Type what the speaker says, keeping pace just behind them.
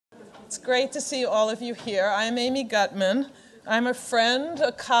It's great to see all of you here. I'm Amy Gutmann. I'm a friend,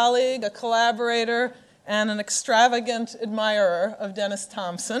 a colleague, a collaborator, and an extravagant admirer of Dennis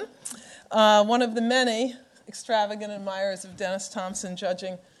Thompson. One of the many extravagant admirers of Dennis Thompson,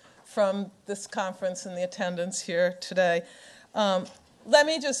 judging from this conference and the attendance here today. Let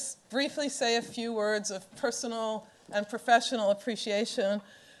me just briefly say a few words of personal and professional appreciation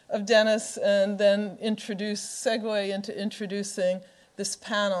of Dennis, and then segue into introducing this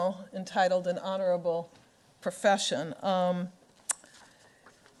panel entitled An Honorable Profession. I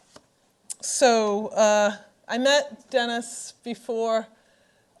met Dennis before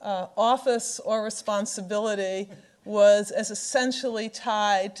office or responsibility was as essentially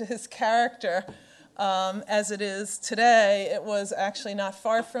tied to his character as it is today. It was actually not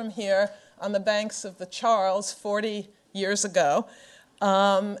far from here on the banks of the Charles 40 years ago.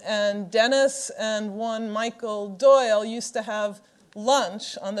 And Dennis and one Michael Doyle used to have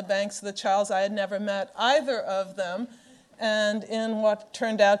lunch on the banks of the Charles. I had never met either of them. And in what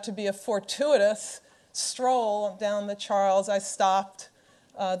turned out to be a fortuitous stroll down the Charles, I stopped.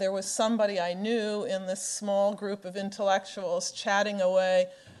 There was somebody I knew in this small group of intellectuals chatting away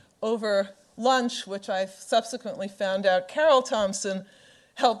over lunch, which I subsequently found out Carol Thompson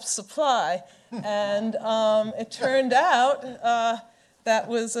helped supply. And it turned out that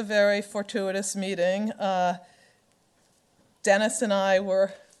was a very fortuitous meeting. Dennis and I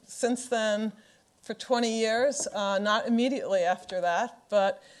were, since then, for 20 years, not immediately after that,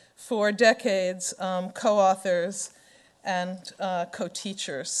 but for decades, co-authors and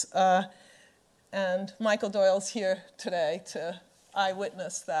co-teachers. And Michael Doyle's here today to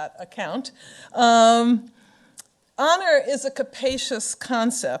eyewitness that account. Honor is a capacious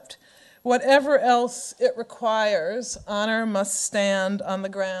concept. Whatever else it requires, honor must stand on the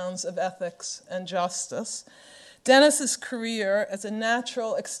grounds of ethics and justice. Dennis's career, as a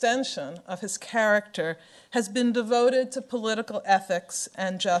natural extension of his character, has been devoted to political ethics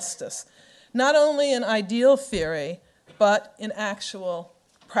and justice, not only in ideal theory, but in actual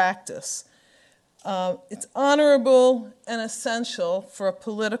practice. It's honorable and essential for a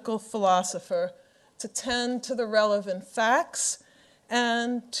political philosopher to tend to the relevant facts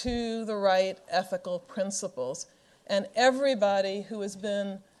and to the right ethical principles. And everybody who has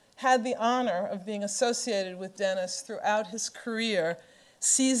had the honor of being associated with Dennis throughout his career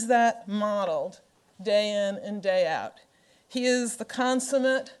sees that modeled day in and day out. He is the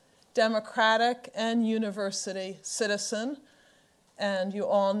consummate democratic and university citizen, and you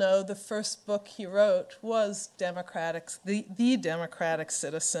all know the first book he wrote was The Democratic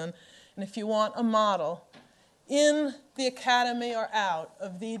Citizen. And if you want a model in the academy or out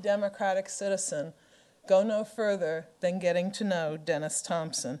of The Democratic Citizen, go no further than getting to know Dennis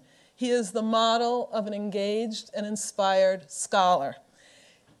Thompson. He is the model of an engaged and inspired scholar.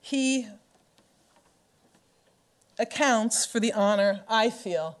 He accounts for the honor I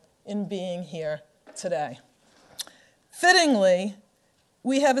feel in being here today. Fittingly,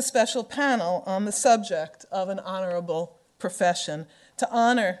 we have a special panel on the subject of an honorable profession to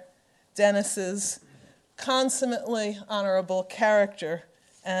honor Dennis's consummately honorable character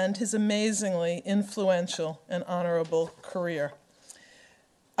and his amazingly influential and honorable career.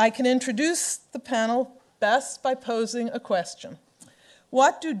 I can introduce the panel best by posing a question.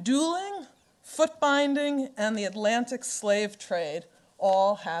 What do dueling, foot-binding, and the Atlantic slave trade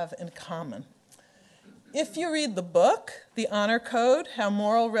all have in common? If you read the book, The Honor Code, How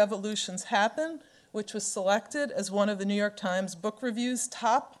Moral Revolutions Happen, which was selected as one of the New York Times Book Review's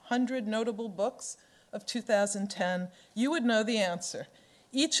top 100 notable books of 2010, you would know the answer.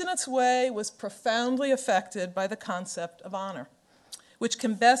 Each in its way was profoundly affected by the concept of honor, which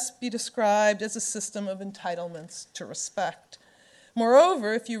can best be described as a system of entitlements to respect.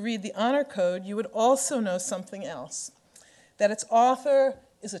 Moreover, if you read the Honor Code, you would also know something else, that its author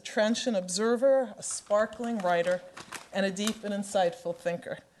is a trenchant observer, a sparkling writer, and a deep and insightful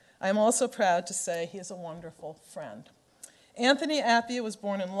thinker. I am also proud to say he is a wonderful friend. Anthony Appiah was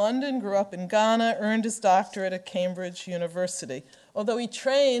born in London, grew up in Ghana, earned his doctorate at Cambridge University. Although he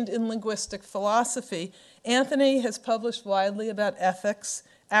trained in linguistic philosophy, Anthony has published widely about ethics,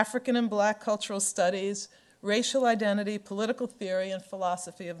 African and Black cultural studies, racial identity, political theory, and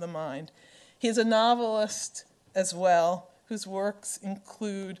philosophy of the mind. He is a novelist as well, whose works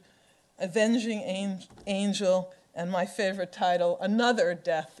include Avenging Angel and my favorite title, Another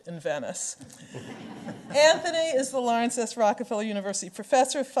Death in Venice. Anthony is the Lawrence S. Rockefeller University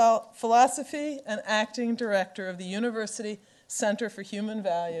Professor of Philosophy and Acting Director of the University Center for Human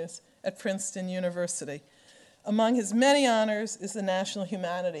Values at Princeton University. Among his many honors is the National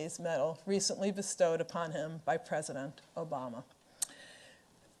Humanities Medal, recently bestowed upon him by President Obama.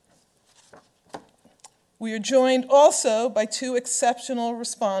 We are joined also by two exceptional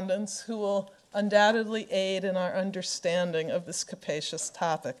respondents who will undoubtedly aid in our understanding of this capacious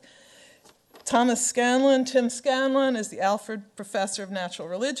topic. Tim Scanlon is the Alfred Professor of Natural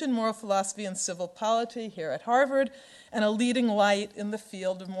Religion, Moral Philosophy, and Civil Polity here at Harvard, and a leading light in the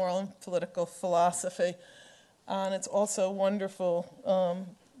field of moral and political philosophy. And it's also a wonderful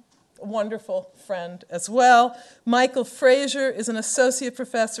friend as well. Michael Frazer is an Associate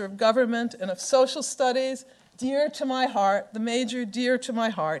Professor of Government and of Social Studies, dear to my heart, the major dear to my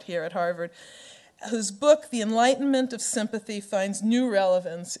heart here at Harvard, whose book, The Enlightenment of Sympathy, finds new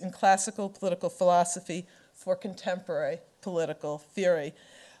relevance in classical political philosophy for contemporary political theory.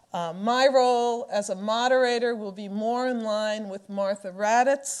 My role as a moderator will be more in line with Martha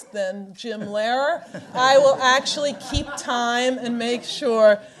Raddatz than Jim Lehrer. I will actually keep time and make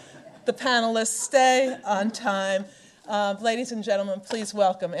sure the panelists stay on time. Ladies and gentlemen, please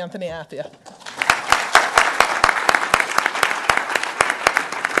welcome Anthony Appiah.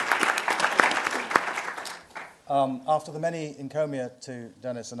 After the many encomia to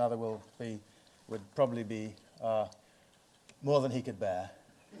Dennis, another would probably be more than he could bear.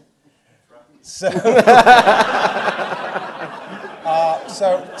 So,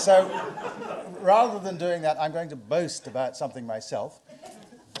 so rather than doing that, I'm going to boast about something myself,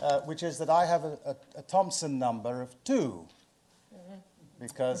 which is that I have a Thompson number of 2,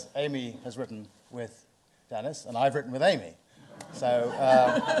 because Amy has written with Dennis, and I've written with Amy. So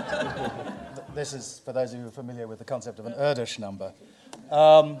this is, for those of you who are familiar with the concept of an Erdős number.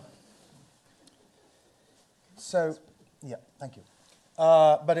 Yeah, thank you.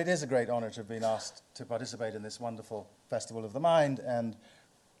 But it is a great honor to have been asked to participate in this wonderful Festival of the Mind, and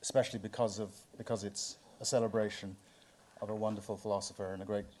especially because it's a celebration of a wonderful philosopher and a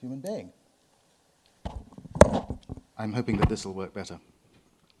great human being. I'm hoping that this will work better.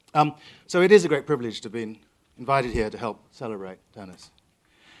 So it is a great privilege to have been invited here to help celebrate Dennis.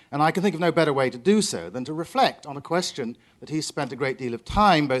 And I can think of no better way to do so than to reflect on a question that he's spent a great deal of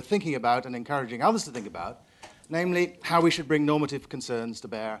time both thinking about and encouraging others to think about, namely how we should bring normative concerns to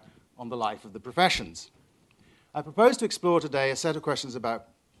bear on the life of the professions. I propose to explore today a set of questions about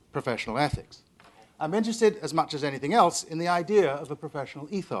professional ethics. I'm interested, as much as anything else, in the idea of a professional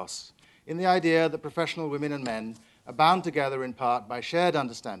ethos, in the idea that professional women and men are bound together in part by shared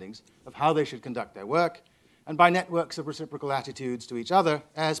understandings of how they should conduct their work, and by networks of reciprocal attitudes to each other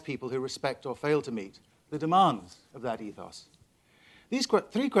as people who respect or fail to meet the demands of that ethos. These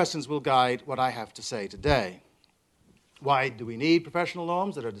 3 questions will guide what I have to say today. Why do we need professional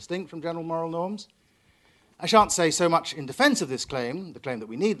norms that are distinct from general moral norms? I shan't say so much in defense of this claim, the claim that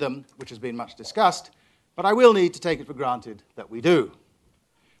we need them, which has been much discussed, but I will need to take it for granted that we do.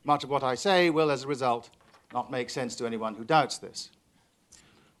 Much of what I say will, as a result, not make sense to anyone who doubts this.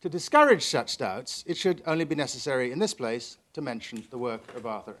 To discourage such doubts, it should only be necessary in this place to mention the work of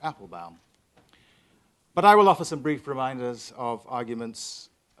Arthur Applebaum. But I will offer some brief reminders of arguments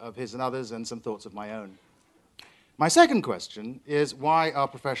of his and others and some thoughts of my own. My second question is, why are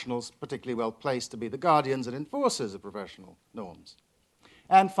professionals particularly well placed to be the guardians and enforcers of professional norms?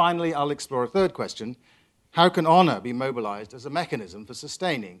 And finally, I'll explore a third question: how can honor be mobilized as a mechanism for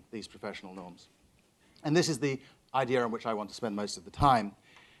sustaining these professional norms? And this is the idea on which I want to spend most of the time.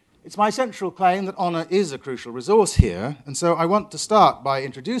 It's my central claim that honor is a crucial resource here, and so I want to start by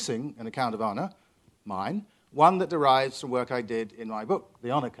introducing an account of honor, mine, one that derives from work I did in my book,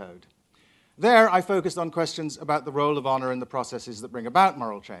 The Honor Code. There, I focused on questions about the role of honor in the processes that bring about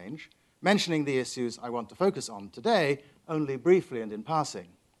moral change, mentioning the issues I want to focus on today only briefly and in passing.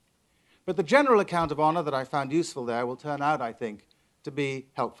 But the general account of honor that I found useful there will turn out, I think, to be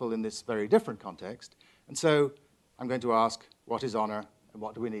helpful in this very different context, and so I'm going to ask, what is honor? And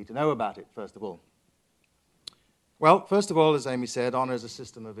what do we need to know about it, first of all? Well, first of all, as Amy said, honor is a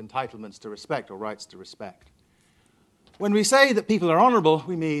system of entitlements to respect, or rights to respect. When we say that people are honorable,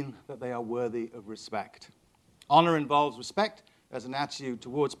 we mean that they are worthy of respect. Honor involves respect as an attitude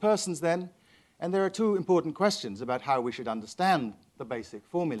towards persons, then, and there are 2 important questions about how we should understand the basic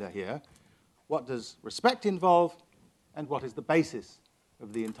formula here. What does respect involve, and what is the basis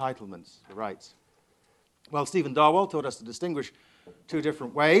of the entitlements, the rights? Well, Stephen Darwell taught us to distinguish 2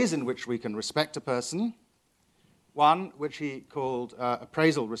 different ways in which we can respect a person. One, which he called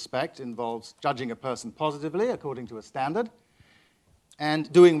appraisal respect, involves judging a person positively according to a standard, and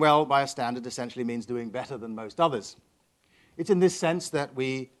doing well by a standard essentially means doing better than most others. It's in this sense that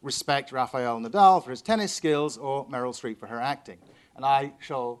we respect Rafael Nadal for his tennis skills or Meryl Streep for her acting. And I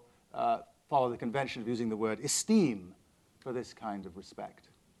shall follow the convention of using the word esteem for this kind of respect.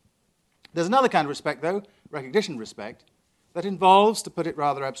 There's another kind of respect, though, recognition respect, that involves, to put it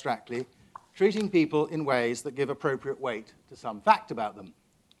rather abstractly, treating people in ways that give appropriate weight to some fact about them.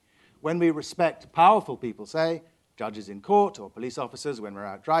 When we respect powerful people, say, judges in court or police officers when we're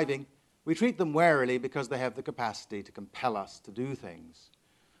out driving, we treat them warily because they have the capacity to compel us to do things.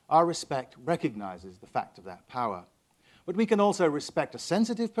 Our respect recognizes the fact of that power. But we can also respect a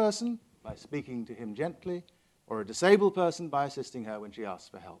sensitive person by speaking to him gently, or a disabled person by assisting her when she asks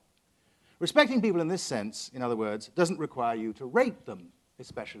for help. Respecting people in this sense, in other words, doesn't require you to rate them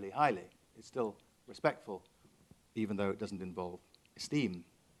especially highly. It's still respectful, even though it doesn't involve esteem.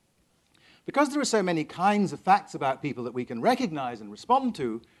 Because there are so many kinds of facts about people that we can recognize and respond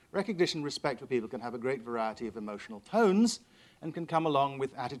to, recognition and respect for people can have a great variety of emotional tones and can come along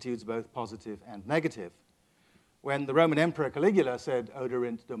with attitudes both positive and negative. When the Roman Emperor Caligula said,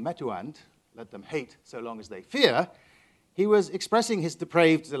 oderint dum metuant, let them hate so long as they fear, he was expressing his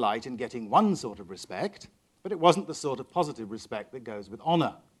depraved delight in getting one sort of respect, but it wasn't the sort of positive respect that goes with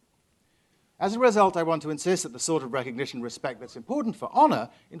honor. As a result, I want to insist that the sort of recognition and respect that's important for honor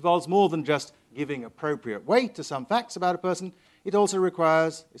involves more than just giving appropriate weight to some facts about a person. It also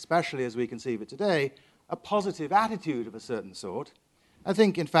requires, especially as we conceive it today, a positive attitude of a certain sort. I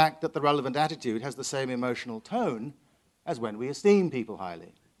think, in fact, that the relevant attitude has the same emotional tone as when we esteem people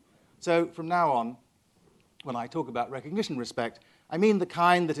highly. So from now on, when I talk about recognition and respect, I mean the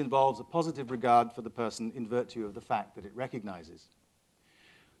kind that involves a positive regard for the person in virtue of the fact that it recognizes.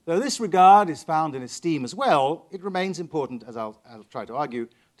 Though this regard is found in esteem as well, it remains important, as I'll try to argue,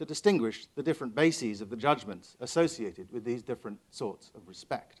 to distinguish the different bases of the judgments associated with these different sorts of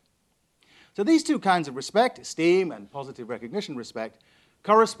respect. So these two kinds of respect, esteem and positive recognition respect,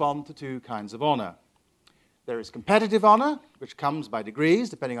 correspond to two kinds of honor. There is competitive honor, which comes by degrees,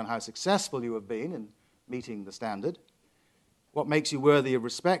 depending on how successful you have been in meeting the standard. What makes you worthy of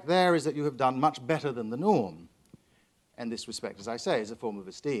respect there is that you have done much better than the norm. And this respect, as I say, is a form of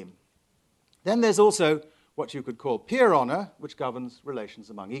esteem. Then there's also what you could call peer honor, which governs relations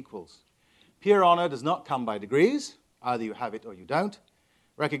among equals. Peer honor does not come by degrees. Either you have it or you don't.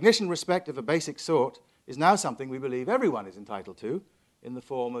 Recognition respect of a basic sort is now something we believe everyone is entitled to in the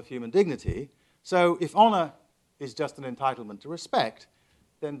form of human dignity. So if honor is just an entitlement to respect,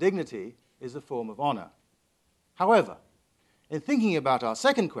 then dignity is a form of honor. However, in thinking about our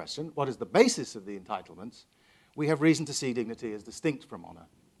second question, what is the basis of the entitlements, we have reason to see dignity as distinct from honor.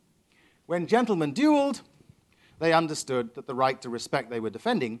 When gentlemen dueled, they understood that the right to respect they were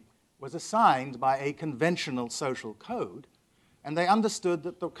defending was assigned by a conventional social code, and they understood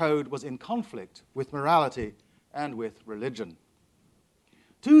that the code was in conflict with morality and with religion.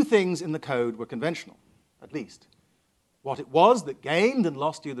 Two things in the code were conventional, at least. What it was that gained and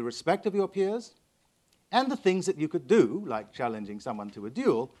lost you the respect of your peers, and the things that you could do, like challenging someone to a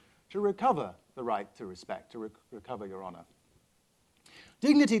duel, to recover the right to respect, to recover your honor.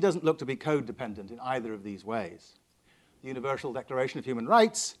 Dignity doesn't look to be code-dependent in either of these ways. The Universal Declaration of Human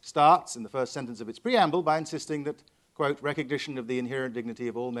Rights starts in the first sentence of its preamble by insisting that, quote, recognition of the inherent dignity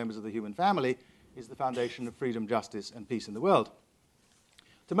of all members of the human family is the foundation of freedom, justice, and peace in the world.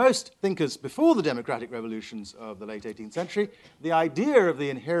 To most thinkers before the democratic revolutions of the late 18th century, the idea of the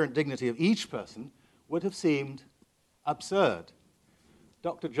inherent dignity of each person would have seemed absurd.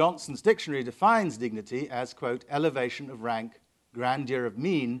 Dr. Johnson's dictionary defines dignity as, quote, elevation of rank, grandeur of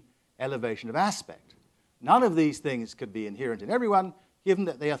mien, elevation of aspect. None of these things could be inherent in everyone, given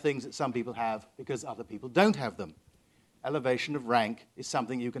that they are things that some people have because other people don't have them. Elevation of rank is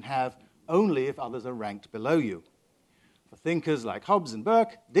something you can have only if others are ranked below you. For thinkers like Hobbes and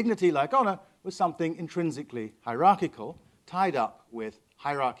Burke, dignity, like honor, was something intrinsically hierarchical, tied up with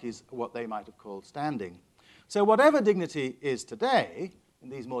hierarchies of what they might have called standing. So whatever dignity is today, in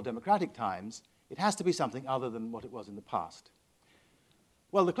these more democratic times, it has to be something other than what it was in the past.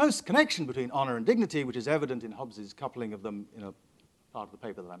 Well, the close connection between honor and dignity, which is evident in Hobbes's coupling of them in a part of the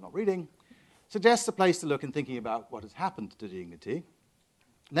paper that I'm not reading, suggests a place to look in thinking about what has happened to dignity,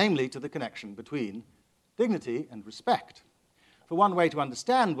 namely to the connection between dignity and respect. For one way to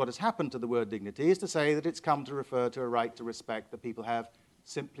understand what has happened to the word dignity is to say that it's come to refer to a right to respect that people have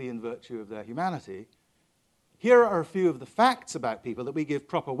simply in virtue of their humanity. Here are a few of the facts about people that we give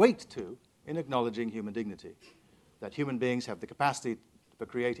proper weight to in acknowledging human dignity. That human beings have the capacity for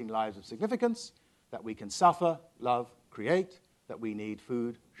creating lives of significance, that we can suffer, love, create, that we need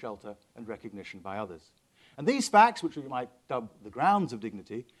food, shelter, and recognition by others. And these facts, which we might dub the grounds of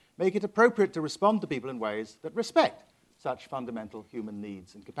dignity, make it appropriate to respond to people in ways that respect such fundamental human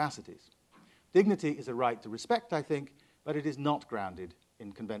needs and capacities. Dignity is a right to respect, I think, but it is not grounded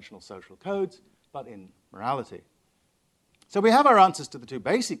in conventional social codes, but in morality. So we have our answers to the two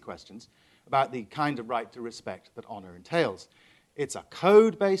basic questions about the kind of right to respect that honor entails. It's a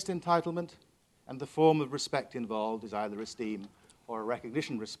code-based entitlement, and the form of respect involved is either esteem or a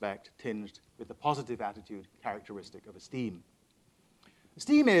recognition respect tinged with the positive attitude characteristic of esteem.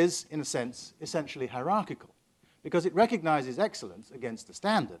 Esteem is, in a sense, essentially hierarchical, because it recognizes excellence against the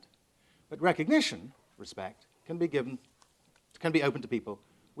standard. But recognition, respect, can be open to people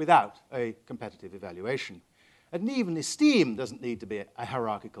without a competitive evaluation. And even esteem doesn't need to be a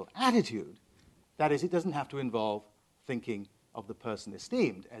hierarchical attitude. That is, it doesn't have to involve thinking of the person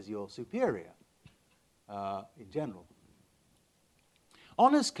esteemed as your superior in general.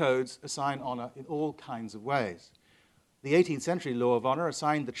 Honors codes assign honor in all kinds of ways. The 18th century law of honor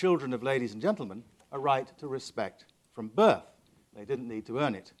assigned the children of ladies and gentlemen a right to respect from birth. They didn't need to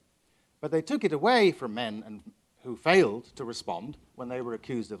earn it. But they took it away from men who failed to respond when they were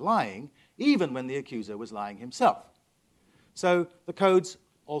accused of lying, even when the accuser was lying himself. So the codes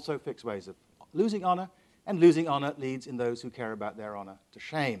also fix ways of losing honor, and losing honor leads in those who care about their honor to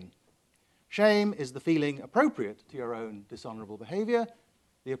shame. Shame is the feeling appropriate to your own dishonorable behavior.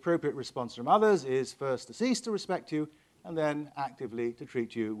 The appropriate response from others is first to cease to respect you, and then actively to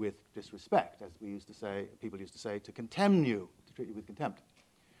treat you with disrespect, as people used to say, to contemn you, to treat you with contempt.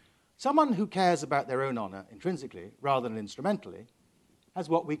 Someone who cares about their own honor intrinsically, rather than instrumentally, has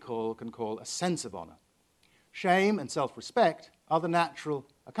what we can call a sense of honor. Shame and self-respect are the natural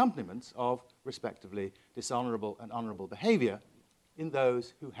accompaniments of, respectively, dishonorable and honorable behavior in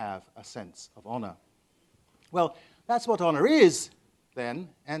those who have a sense of honor. Well, that's what honor is, then,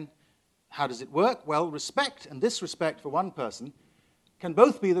 and how does it work? Well, respect and disrespect for one person can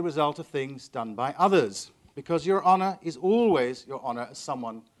both be the result of things done by others, because your honor is always your honor as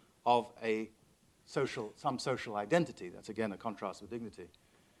someone of some social identity. That's, again, a contrast with dignity.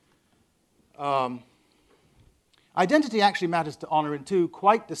 Identity actually matters to honor in two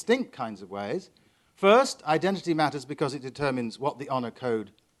quite distinct kinds of ways. First, identity matters because it determines what the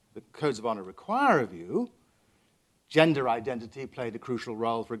codes of honor require of you. Gender identity played a crucial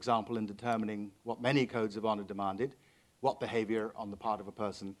role, for example, in determining what many codes of honor demanded, what behavior on the part of a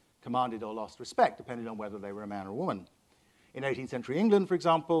person commanded or lost respect, depending on whether they were a man or a woman. In 18th century England, for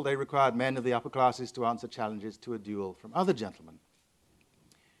example, they required men of the upper classes to answer challenges to a duel from other gentlemen.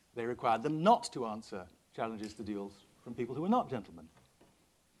 They required them not to answer challenges to duels from people who were not gentlemen.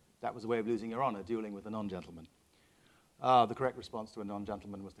 That was a way of losing your honor, dueling with a non-gentleman. The correct response to a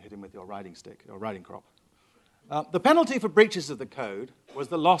non-gentleman was to hit him with your riding stick, your riding crop. The penalty for breaches of the code was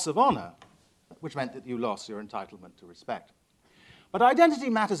the loss of honor, which meant that you lost your entitlement to respect. But identity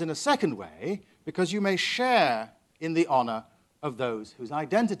matters in a second way, because you may share in the honor of those whose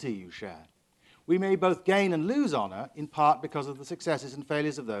identity you share. We may both gain and lose honor, in part because of the successes and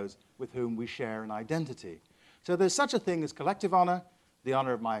failures of those with whom we share an identity. So there's such a thing as collective honor, the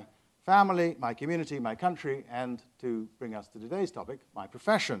honor of my family, my community, my country, and, to bring us to today's topic, my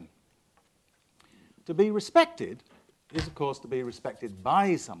profession. To be respected is, of course, to be respected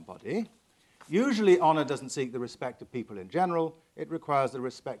by somebody. Usually, honor doesn't seek the respect of people in general. It requires the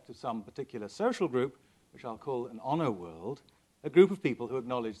respect of some particular social group, which I'll call an honor world, a group of people who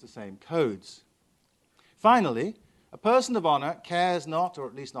acknowledge the same codes. Finally, a person of honor cares not, or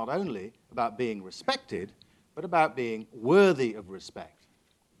at least not only, about being respected, but about being worthy of respect.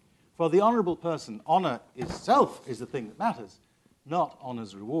 For the honorable person, honor itself is the thing that matters, not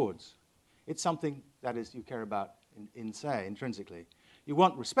honor's rewards. It's something that is you care about intrinsically. You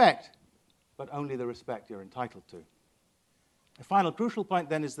want respect, but only the respect you're entitled to. A final crucial point,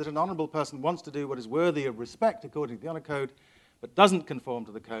 then, is that an honorable person wants to do what is worthy of respect according to the honor code, but doesn't conform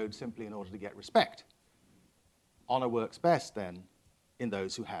to the code simply in order to get respect. Honor works best, then, in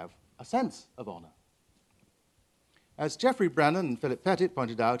those who have a sense of honor. As Geoffrey Brennan and Philip Pettit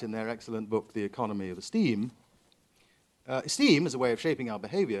pointed out in their excellent book, The Economy of Esteem, esteem, as a way of shaping our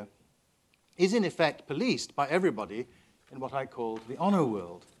behavior, is in effect policed by everybody in what I call the honor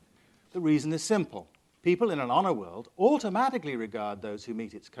world. The reason is simple. People in an honor world automatically regard those who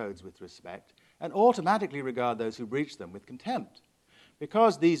meet its codes with respect and automatically regard those who breach them with contempt.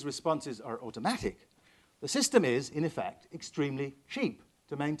 Because these responses are automatic, the system is, in effect, extremely cheap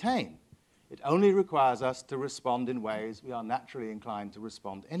to maintain. It only requires us to respond in ways we are naturally inclined to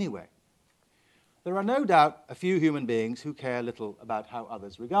respond anyway. There are no doubt a few human beings who care little about how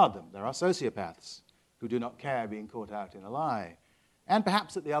others regard them. There are sociopaths who do not care being caught out in a lie. And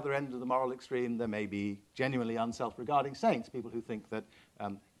perhaps at the other end of the moral extreme, there may be genuinely unself-regarding saints, people who think that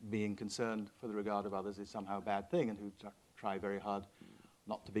being concerned for the regard of others is somehow a bad thing and who try very hard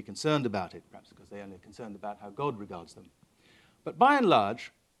not to be concerned about it, perhaps because they're only concerned about how God regards them. But by and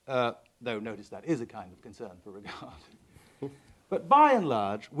large, though notice that is a kind of concern for regard, But by and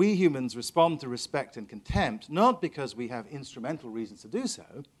large, we humans respond to respect and contempt not because we have instrumental reasons to do so,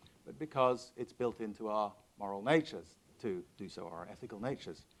 but because it's built into our moral natures to do so, our ethical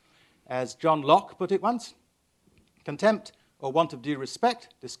natures. As John Locke put it once, contempt or want of due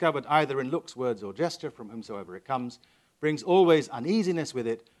respect, discovered either in looks, words, or gesture from whomsoever it comes, brings always uneasiness with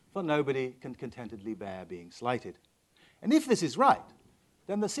it, for nobody can contentedly bear being slighted. And if this is right,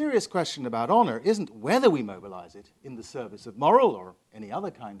 then the serious question about honor isn't whether we mobilize it in the service of moral or any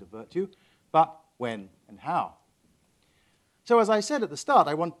other kind of virtue, but when and how. So as I said at the start,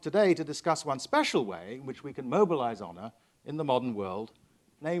 I want today to discuss one special way in which we can mobilize honor in the modern world,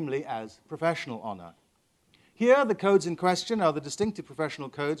 namely as professional honor. Here, the codes in question are the distinctive professional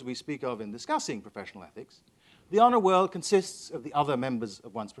codes we speak of in discussing professional ethics. The honor world consists of the other members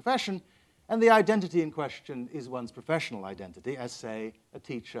of one's profession, and the identity in question is one's professional identity, as, say, a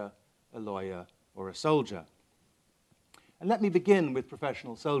teacher, a lawyer, or a soldier. And let me begin with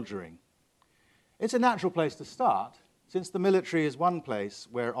professional soldiering. It's a natural place to start, since the military is one place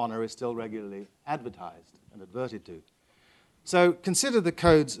where honor is still regularly advertised and adverted to. So consider the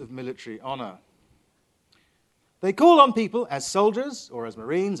codes of military honor. They call on people as soldiers, or as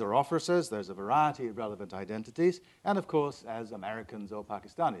Marines, or officers. There's a variety of relevant identities, and of course as Americans or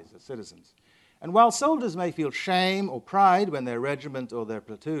Pakistanis, as citizens. And while soldiers may feel shame or pride when their regiment or their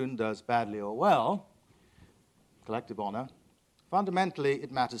platoon does badly or well, collective honor, fundamentally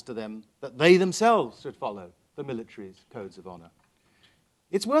it matters to them that they themselves should follow the military's codes of honor.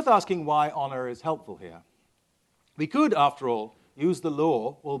 It's worth asking why honor is helpful here. We could, after all, use the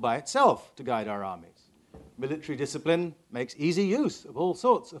law all by itself to guide our armies. Military discipline makes easy use of all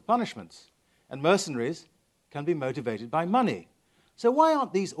sorts of punishments, and mercenaries can be motivated by money. So why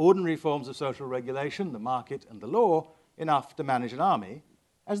aren't these ordinary forms of social regulation, the market and the law, enough to manage an army,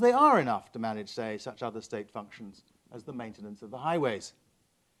 as they are enough to manage, say, such other state functions as the maintenance of the highways?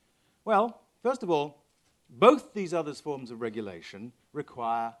 Well, first of all, both these other forms of regulation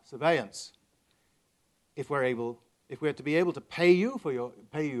require surveillance. If we're to be able to pay you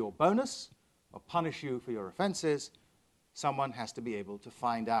your bonus, or punish you for your offenses, someone has to be able to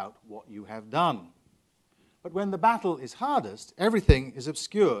find out what you have done. But when the battle is hardest, everything is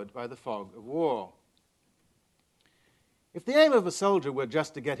obscured by the fog of war. If the aim of a soldier were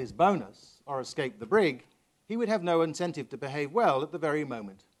just to get his bonus or escape the brig, he would have no incentive to behave well at the very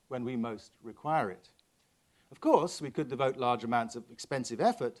moment when we most require it. Of course, we could devote large amounts of expensive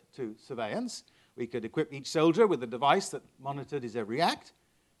effort to surveillance. We could equip each soldier with a device that monitored his every act,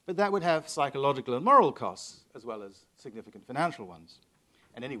 but that would have psychological and moral costs, as well as significant financial ones.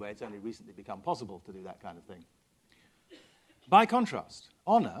 And anyway, it's only recently become possible to do that kind of thing. By contrast,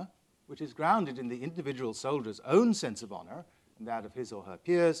 honor, which is grounded in the individual soldier's own sense of honor and that of his or her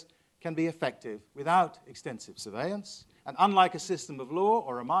peers, can be effective without extensive surveillance. And unlike a system of law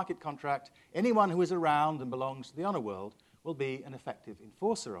or a market contract, anyone who is around and belongs to the honor world will be an effective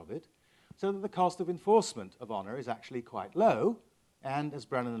enforcer of it, so that the cost of enforcement of honor is actually quite low. And as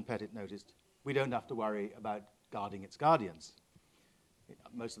Brennan and Pettit noticed, we don't have to worry about guarding its guardians.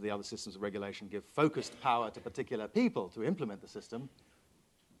 Most of the other systems of regulation give focused power to particular people to implement the system.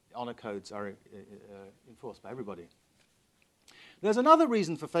 Honor codes are enforced by everybody. There's another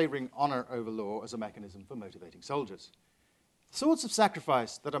reason for favoring honor over law as a mechanism for motivating soldiers. The sorts of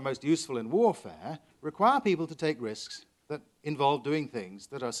sacrifice that are most useful in warfare require people to take risks that involve doing things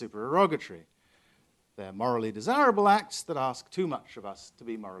that are supererogatory. They're morally desirable acts that ask too much of us to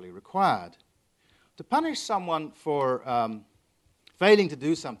be morally required. To punish someone for failing to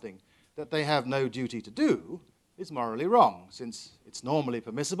do something that they have no duty to do is morally wrong. Since it's normally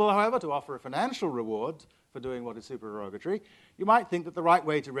permissible, however, to offer a financial reward for doing what is supererogatory, you might think that the right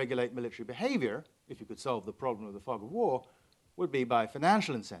way to regulate military behavior, if you could solve the problem of the fog of war, would be by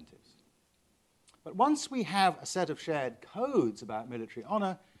financial incentives. But once we have a set of shared codes about military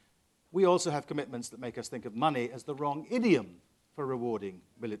honor, we also have commitments that make us think of money as the wrong idiom for rewarding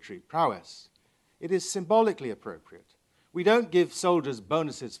military prowess. It is symbolically appropriate. We don't give soldiers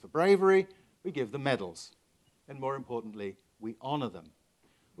bonuses for bravery, we give them medals. And more importantly, we honor them.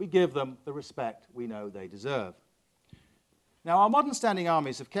 We give them the respect we know they deserve. Now, our modern standing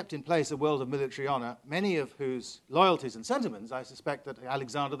armies have kept in place a world of military honor, many of whose loyalties and sentiments I suspect that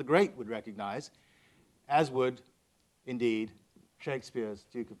Alexander the Great would recognize, as would, indeed, Shakespeare's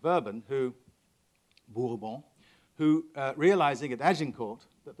Duke of Bourbon, who, realizing at Agincourt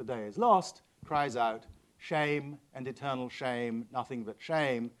that the day is lost, cries out, "Shame and eternal shame, nothing but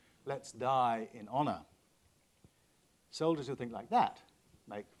shame, let's die in honor." Soldiers who think like that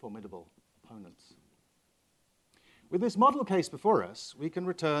make formidable opponents. With this model case before us, we can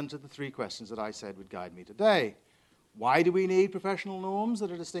return to the three questions that I said would guide me today. Why do we need professional norms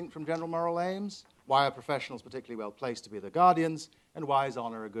that are distinct from general moral aims? Why are professionals particularly well placed to be their guardians? And why is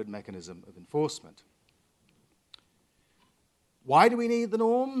honor a good mechanism of enforcement? Why do we need the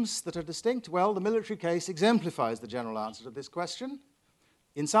norms that are distinct? Well, the military case exemplifies the general answer to this question.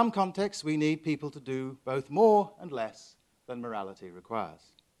 In some contexts, we need people to do both more and less than morality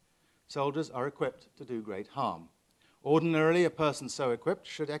requires. Soldiers are equipped to do great harm. Ordinarily, a person so equipped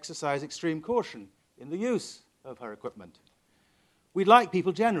should exercise extreme caution in the use of her equipment. We'd like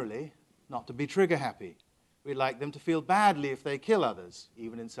people generally not to be trigger-happy. We'd like them to feel badly if they kill others,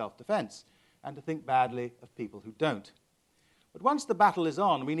 even in self-defense, and to think badly of people who don't. But once the battle is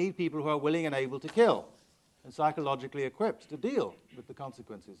on, we need people who are willing and able to kill and psychologically equipped to deal with the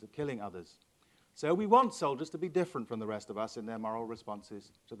consequences of killing others. So we want soldiers to be different from the rest of us in their moral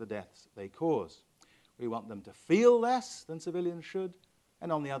responses to the deaths they cause. We want them to feel less than civilians should,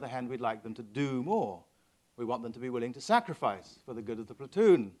 and on the other hand, we'd like them to do more. We want them to be willing to sacrifice for the good of the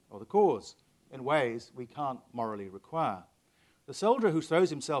platoon or the cause in ways we can't morally require. The soldier who throws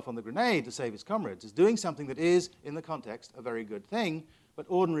himself on the grenade to save his comrades is doing something that is, in the context, a very good thing, but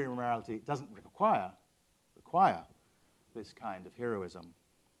ordinary morality doesn't require this kind of heroism.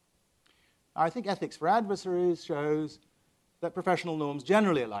 I think Ethics for Adversaries shows that professional norms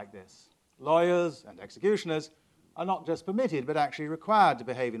generally are like this. Lawyers and executioners are not just permitted, but actually required to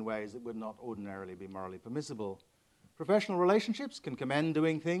behave in ways that would not ordinarily be morally permissible. Professional relationships can commend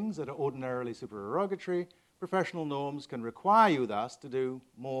doing things that are ordinarily supererogatory. Professional norms can require you, thus, to do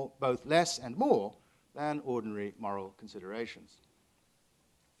more, both less and more than ordinary moral considerations.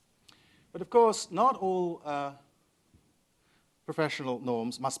 But of course, not all professional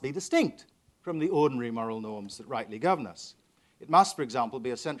norms must be distinct from the ordinary moral norms that rightly govern us. It must, for example,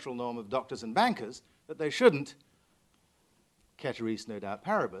 be a central norm of doctors and bankers that they shouldn't, ceteris no doubt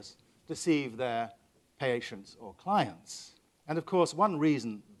paribus, deceive their patients or clients. And of course, one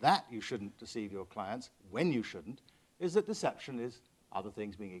reason that you shouldn't deceive your clients, when you shouldn't, is that deception is, other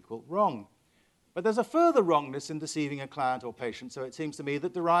things being equal, wrong. But there's a further wrongness in deceiving a client or patient, so it seems to me,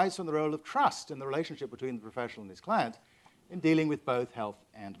 that derives from the role of trust in the relationship between the professional and his client in dealing with both health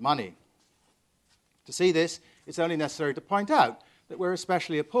and money. To see this, it's only necessary to point out that we're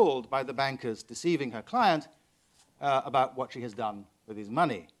especially appalled by the banker's deceiving her client about what she has done with his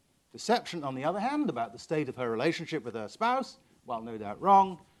money. Deception, on the other hand, about the state of her relationship with her spouse, while no doubt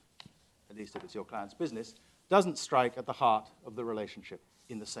wrong, at least if it's your client's business, doesn't strike at the heart of the relationship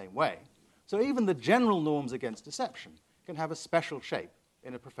in the same way. So even the general norms against deception can have a special shape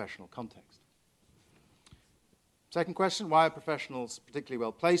in a professional context. Second question, why are professionals particularly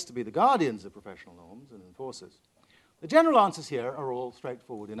well placed to be the guardians of professional norms and enforcers? The general answers here are all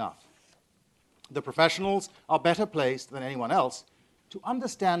straightforward enough. The professionals are better placed than anyone else to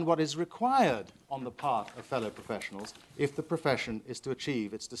understand what is required on the part of fellow professionals if the profession is to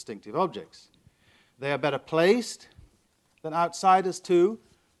achieve its distinctive objects. They are better placed than outsiders too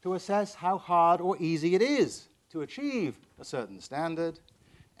to assess how hard or easy it is to achieve a certain standard,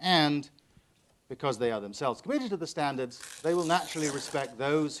 and because they are themselves committed to the standards, they will naturally respect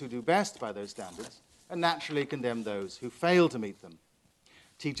those who do best by those standards and naturally condemn those who fail to meet them.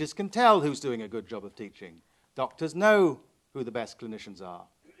 Teachers can tell who's doing a good job of teaching. Doctors know who the best clinicians are.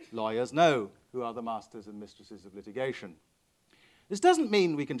 Lawyers know who are the masters and mistresses of litigation. This doesn't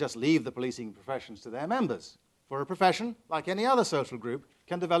mean we can just leave the policing professions to their members. For a profession, like any other social group,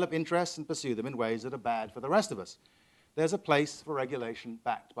 can develop interests and pursue them in ways that are bad for the rest of us. There's a place for regulation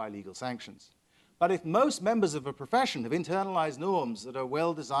backed by legal sanctions. But if most members of a profession have internalized norms that are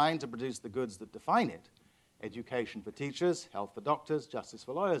well designed to produce the goods that define it, education for teachers, health for doctors, justice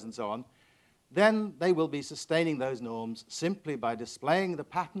for lawyers, and so on, then they will be sustaining those norms simply by displaying the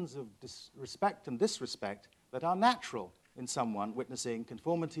patterns of respect and disrespect that are natural in someone witnessing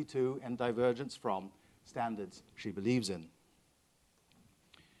conformity to and divergence from standards she believes in.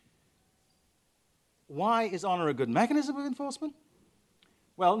 Why is honor a good mechanism of enforcement?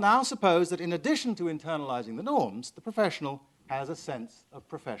 Well, now suppose that in addition to internalizing the norms, the professional has a sense of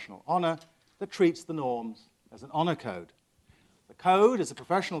professional honor that treats the norms as an honor code. The code, as a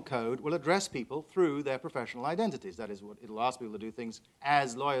professional code, will address people through their professional identities. That is, it'll ask people to do things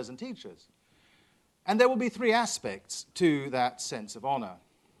as lawyers and teachers. And there will be three aspects to that sense of honor.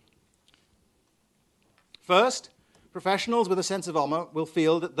 First, professionals with a sense of honor will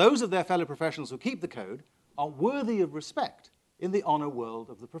feel that those of their fellow professionals who keep the code are worthy of respect in the honor world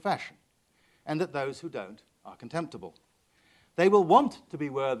of the profession, and that those who don't are contemptible. They will want to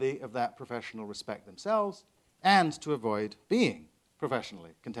be worthy of that professional respect themselves and to avoid being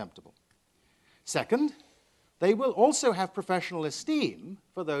professionally contemptible. Second, they will also have professional esteem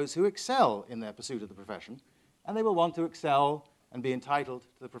for those who excel in their pursuit of the profession and they will want to excel and be entitled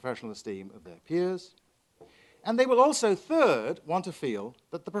to the professional esteem of their peers. And they will also, third, want to feel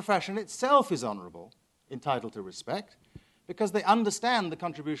that the profession itself is honorable, entitled to respect, because they understand the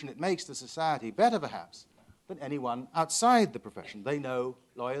contribution it makes to society better, perhaps, than anyone outside the profession.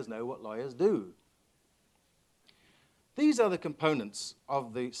 Lawyers know what lawyers do. These are the components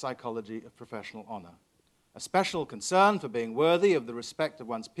of the psychology of professional honor. A special concern for being worthy of the respect of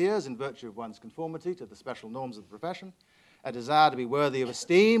one's peers in virtue of one's conformity to the special norms of the profession, a desire to be worthy of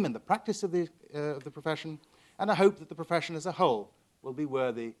esteem in the practice of the profession, and a hope that the profession as a whole will be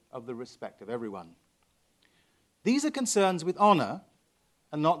worthy of the respect of everyone. These are concerns with honor,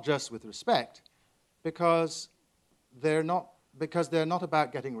 and not just with respect, because they're not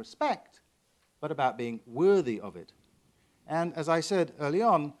about getting respect, but about being worthy of it. And as I said early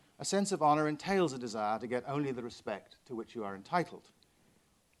on, a sense of honor entails a desire to get only the respect to which you are entitled.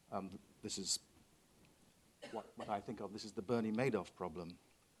 This is what I think of. This is the Bernie Madoff problem.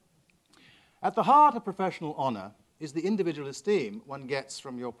 At the heart of professional honor is the individual esteem one gets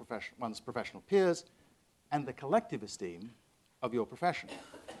from one's professional peers and the collective esteem of your profession.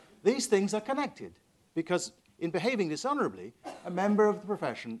 These things are connected because in behaving dishonorably, a member of the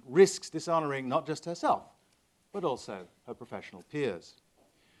profession risks dishonoring not just herself, but also her professional peers.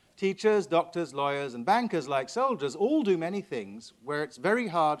 Teachers, doctors, lawyers, and bankers, like soldiers, all do many things where it's very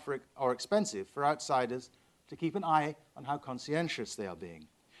hard or expensive for outsiders to keep an eye on how conscientious they are being.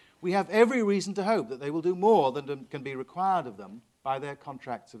 We have every reason to hope that they will do more than can be required of them by their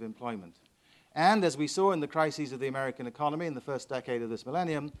contracts of employment. And as we saw in the crises of the American economy in the first decade of this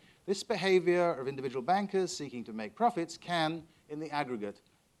millennium, this behavior of individual bankers seeking to make profits can, in the aggregate,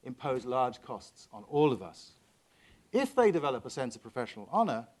 impose large costs on all of us. If they develop a sense of professional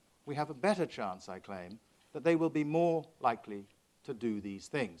honor, we have a better chance, I claim, that they will be more likely to do these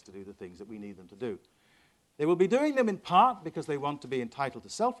things, to do the things that we need them to do. They will be doing them in part because they want to be entitled to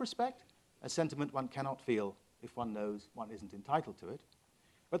self-respect, a sentiment one cannot feel if one knows one isn't entitled to it.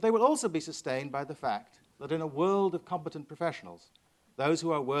 But they will also be sustained by the fact that in a world of competent professionals, those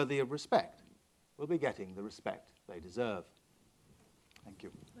who are worthy of respect will be getting the respect they deserve. Thank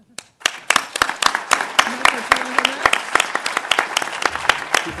you.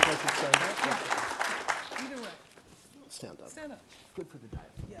 Do you think I should stand up? Yeah. Either way. Stand up. Stand up. Good for the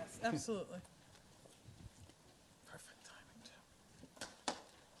diet. Yes, absolutely. Perfect timing, too.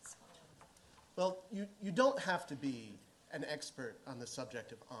 Well, you don't have to be an expert on the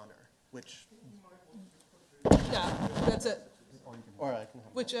subject of honor, which... Yeah, that's it. Or I can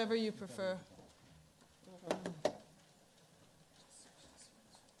have... Whichever you prefer.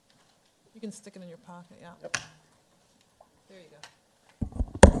 You can stick it in your pocket, yeah. Yep. There you go.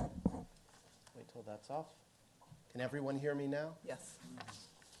 Wait till that's off. Can everyone hear me now? Yes.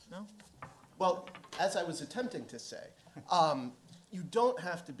 No? Well, as I was attempting to say, you don't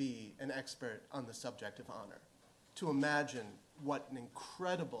have to be an expert on the subject of honor to imagine what an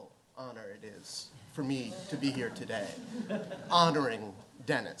incredible honor it is for me to be here today, honoring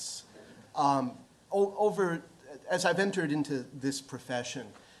Dennis. As I've entered into this profession,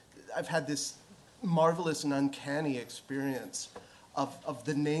 I've had this marvelous and uncanny experience of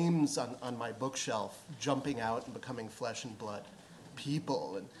the names on my bookshelf jumping out and becoming flesh and blood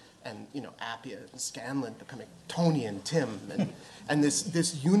people, and Appiah and Scanlon becoming Tony and Tim, and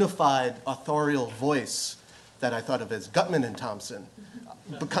this unified authorial voice that I thought of as Gutmann and Thompson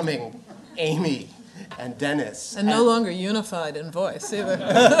becoming Amy and Dennis. And no longer unified in voice either.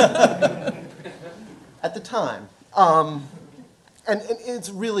 At the time. And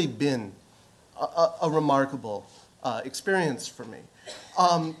it's really been a remarkable experience for me.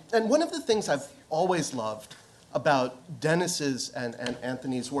 And one of the things I've always loved about Dennis's and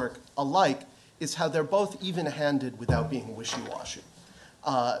Anthony's work alike is how they're both even-handed without being wishy-washy.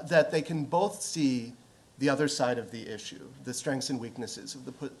 That they can both see the other side of the issue, the strengths and weaknesses of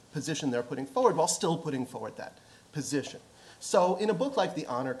the position they're putting forward while still putting forward that position. So in a book like The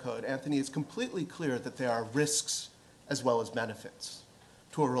Honor Code, Anthony is completely clear that there are risks as well as benefits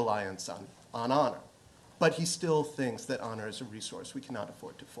to a reliance on honor. But he still thinks that honor is a resource we cannot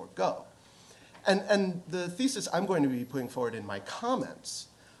afford to forego. And the thesis I'm going to be putting forward in my comments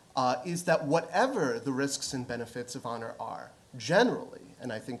is that whatever the risks and benefits of honor are, generally,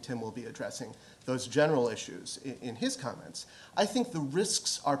 and I think Tim will be addressing those general issues in his comments, I think the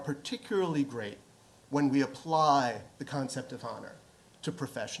risks are particularly great when we apply the concept of honor to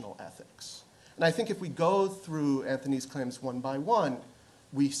professional ethics. And I think if we go through Anthony's claims one by one,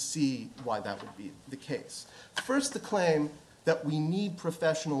 we see why that would be the case. First, the claim that we need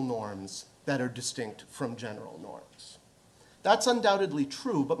professional norms that are distinct from general norms. That's undoubtedly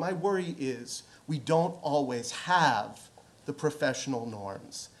true, but my worry is we don't always have the professional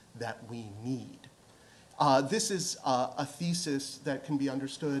norms that we need. This is a thesis that can be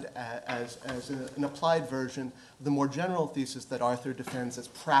understood as an applied version of the more general thesis that Arthur defends as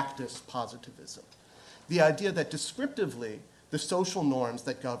practice positivism. The idea that descriptively, the social norms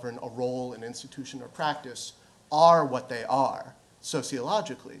that govern a role, an institution, or practice are what they are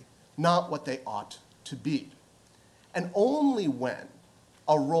sociologically, not what they ought to be. And only when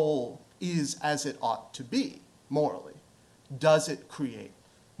a role is as it ought to be, morally, does it create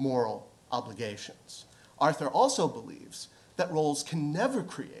moral obligations. Arthur also believes that roles can never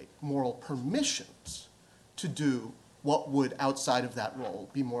create moral permissions to do what would, outside of that role,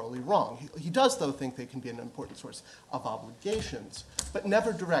 be morally wrong. He does, though, think they can be an important source of obligations, but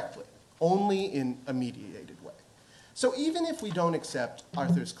never directly, only in a mediated way. So even if we don't accept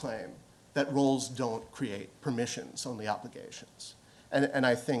Arthur's claim that roles don't create permissions, only obligations, and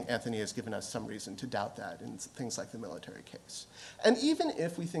I think Anthony has given us some reason to doubt that in things like the military case. And even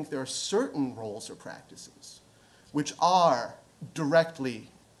if we think there are certain roles or practices which are directly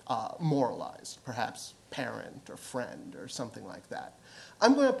moralized, perhaps parent or friend or something like that,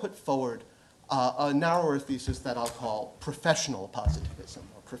 I'm going to put forward a narrower thesis that I'll call professional positivism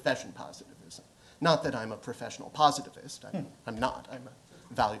or profession positivism. Not that I'm a professional positivist. I'm not. I'm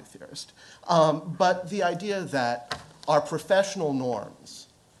a value theorist. But the idea that our professional norms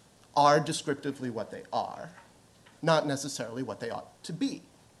are descriptively what they are, not necessarily what they ought to be.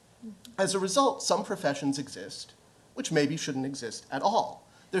 As a result, some professions exist which maybe shouldn't exist at all.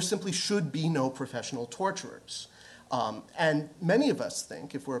 There simply should be no professional torturers. And many of us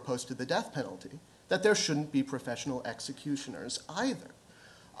think, if we're opposed to the death penalty, that there shouldn't be professional executioners either.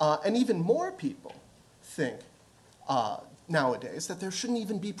 And even more people think nowadays that there shouldn't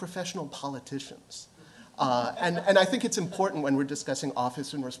even be professional politicians. And I think it's important when we're discussing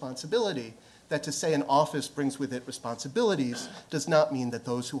office and responsibility that to say an office brings with it responsibilities does not mean that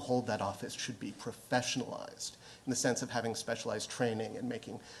those who hold that office should be professionalized in the sense of having specialized training and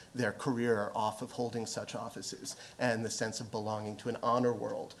making their career off of holding such offices, and the sense of belonging to an honor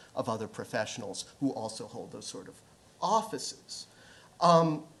world of other professionals who also hold those sort of offices.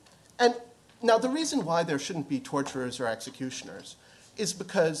 And now the reason why there shouldn't be torturers or executioners is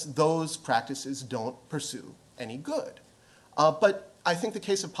because those practices don't pursue any good. But I think the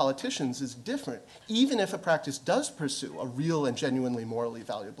case of politicians is different. Even if a practice does pursue a real and genuinely morally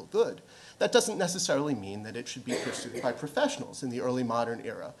valuable good, that doesn't necessarily mean that it should be pursued by professionals. In the early modern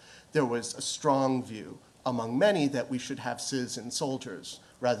era, there was a strong view among many that we should have citizen soldiers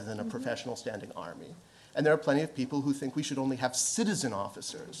rather than a professional standing army. And there are plenty of people who think we should only have citizen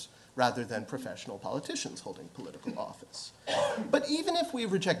officers rather than professional politicians holding political office. But even if we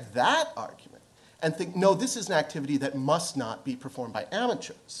reject that argument and think, no, this is an activity that must not be performed by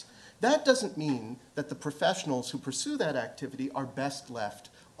amateurs, that doesn't mean that the professionals who pursue that activity are best left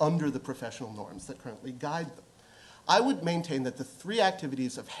under the professional norms that currently guide them. I would maintain that the three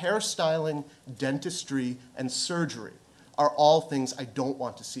activities of hairstyling, dentistry, and surgery are all things I don't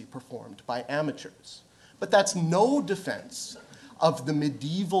want to see performed by amateurs. But that's no defense of the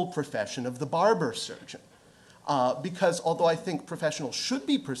medieval profession of the barber surgeon. Because although I think professionals should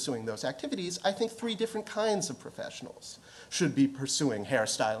be pursuing those activities, I think three different kinds of professionals should be pursuing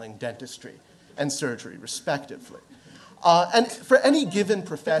hairstyling, dentistry, and surgery, respectively. And for any given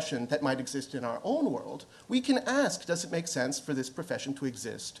profession that might exist in our own world, we can ask, does it make sense for this profession to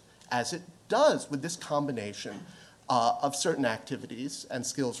exist as it does with this combination of certain activities and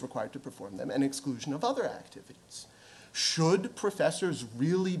skills required to perform them and exclusion of other activities? Should professors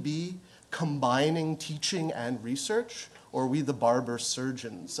really be combining teaching and research, or are we the barber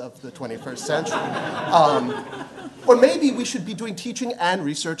surgeons of the 21st century? Or maybe we should be doing teaching and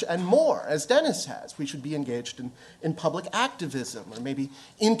research and more, as Dennis has. We should be engaged in public activism, or maybe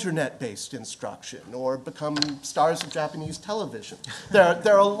internet-based instruction, or become stars of Japanese television.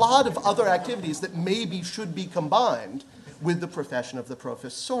 There are a lot of other activities that maybe should be combined with the profession of the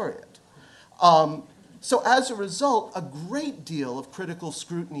professoriate. So as a result, a great deal of critical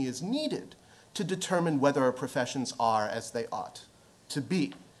scrutiny is needed to determine whether our professions are as they ought to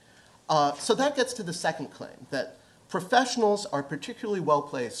be. So that gets to the second claim, that professionals are particularly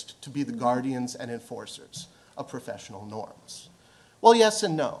well-placed to be the guardians and enforcers of professional norms. Well, yes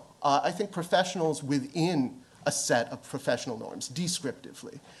and no. I think professionals within a set of professional norms,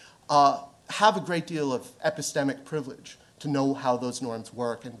 descriptively, have a great deal of epistemic privilege to know how those norms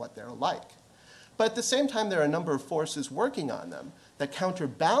work and what they're like. But at the same time, there are a number of forces working on them that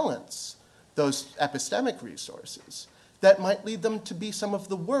counterbalance those epistemic resources that might lead them to be some of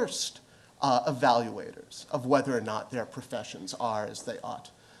the worst evaluators of whether or not their professions are as they ought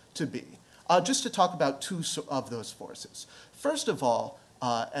to be. just to talk about two of those forces. First of all,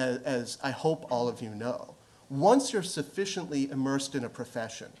 as I hope all of you know, once you're sufficiently immersed in a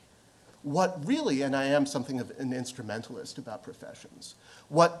profession, what really, and I am something of an instrumentalist about professions,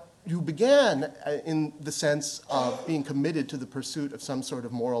 what you began in the sense of being committed to the pursuit of some sort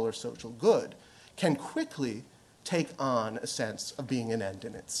of moral or social good can quickly take on a sense of being an end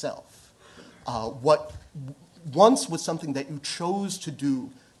in itself. What once was something that you chose to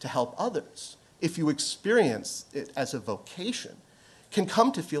do to help others, if you experience it as a vocation, can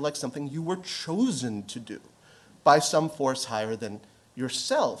come to feel like something you were chosen to do by some force higher than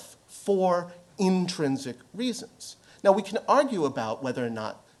yourself for intrinsic reasons. Now, we can argue about whether or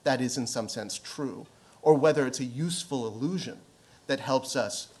not that is in some sense true, or whether it's a useful illusion that helps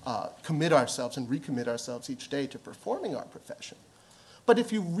us commit ourselves and recommit ourselves each day to performing our profession. But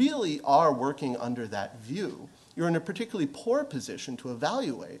if you really are working under that view, you're in a particularly poor position to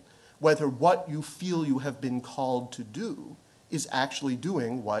evaluate whether what you feel you have been called to do is actually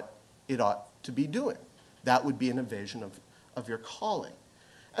doing what it ought to be doing. That would be an evasion of your calling.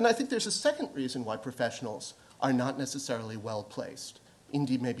 And I think there's a second reason why professionals are not necessarily well placed,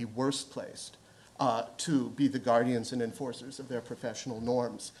 indeed maybe worse placed, to be the guardians and enforcers of their professional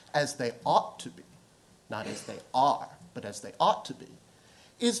norms as they ought to be, not as they are, but as they ought to be,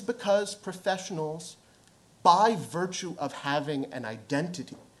 is because professionals, by virtue of having an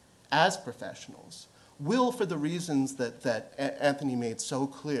identity as professionals, will, for the reasons that Anthony made so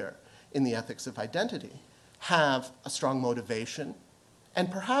clear in the Ethics of Identity, have a strong motivation and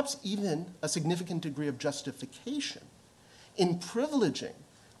perhaps even a significant degree of justification in privileging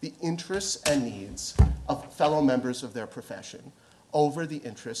the interests and needs of fellow members of their profession over the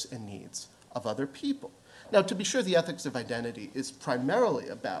interests and needs of other people. Now, to be sure, the Ethics of Identity is primarily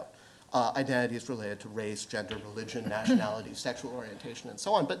about identities related to race, gender, religion, nationality, sexual orientation, and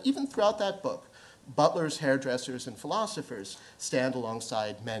so on. But even throughout that book, butlers, hairdressers, and philosophers stand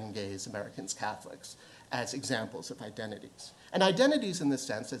alongside men, gays, Americans, Catholics as examples of identities. And identities in this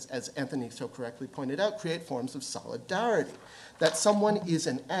sense, as Anthony so correctly pointed out, create forms of solidarity. That someone is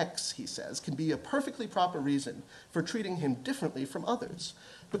an X, he says, can be a perfectly proper reason for treating him differently from others,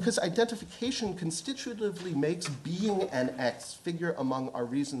 because identification constitutively makes being an X figure among our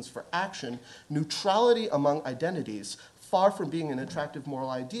reasons for action. Neutrality among identities, far from being an attractive moral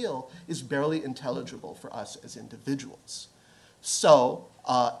ideal, is barely intelligible for us as individuals. So,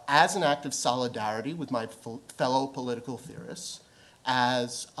 as an act of solidarity with my fellow political theorists,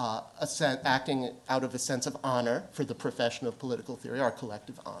 as acting out of a sense of honor for the profession of political theory, our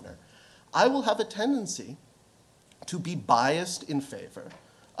collective honor, I will have a tendency to be biased in favor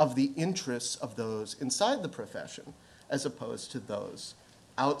of the interests of those inside the profession as opposed to those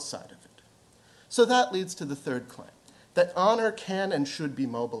outside of it. So that leads to the third claim, that honor can and should be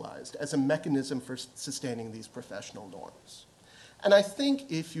mobilized as a mechanism for sustaining these professional norms. And I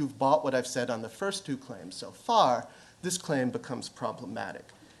think if you've bought what I've said on the first two claims so far, this claim becomes problematic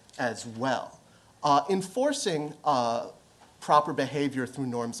as well. Enforcing proper behavior through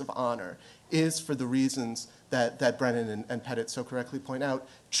norms of honor is, for the reasons that Brennan and Pettit so correctly point out,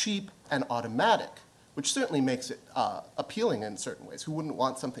 cheap and automatic, which certainly makes it appealing in certain ways. Who wouldn't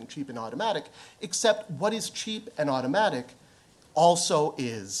want something cheap and automatic? Except what is cheap and automatic also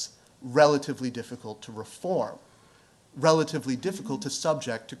is relatively difficult to reform, relatively difficult to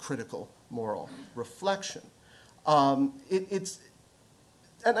subject to critical moral reflection. And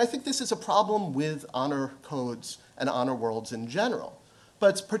I think this is a problem with honor codes and honor worlds in general, but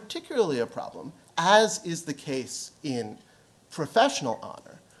it's particularly a problem, as is the case in professional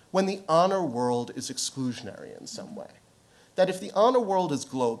honor, when the honor world is exclusionary in some way. That if the honor world is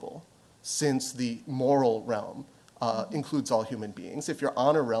global, since the moral realm includes all human beings, if your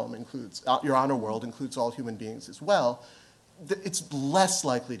honor realm includes, your honor world includes all human beings as well, it's less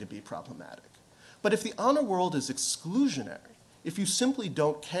likely to be problematic. But if the honor world is exclusionary, if you simply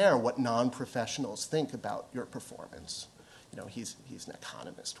don't care what non-professionals think about your performance, you know, he's an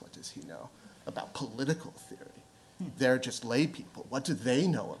economist, what does he know about political theory? They're just lay people. What do they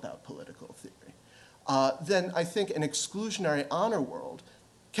know about political theory? Then I think an exclusionary honor world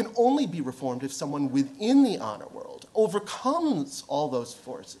can only be reformed if someone within the honor world overcomes all those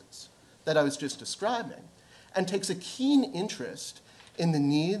forces that I was just describing and takes a keen interest in the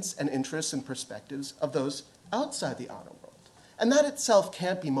needs and interests and perspectives of those outside the honor world. And that itself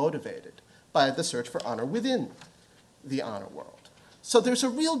can't be motivated by the search for honor within the honor world. So there's a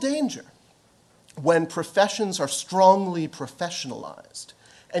real danger when professions are strongly professionalized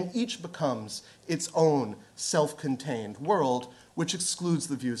and each becomes its own self-contained world which excludes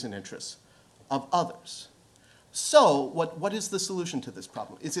the views and interests of others. So what is the solution to this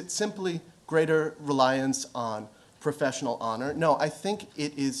problem? Is it simply greater reliance on professional honor? No, I think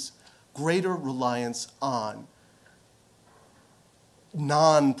it is greater reliance on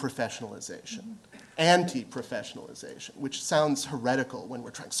non-professionalization, anti-professionalization, which sounds heretical when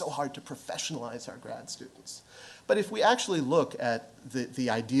we're trying so hard to professionalize our grad students. But if we actually look at the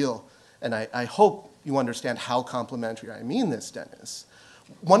ideal, and I hope you understand how complimentary I mean this, Dennis,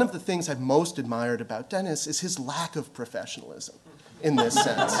 one of the things I've most admired about Dennis is his lack of professionalism in this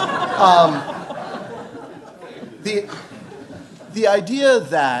sense. The idea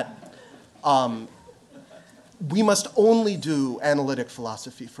that we must only do analytic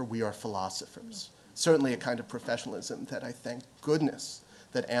philosophy for we are philosophers, certainly a kind of professionalism that I thank goodness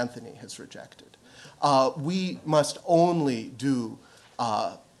that Anthony has rejected. We must only do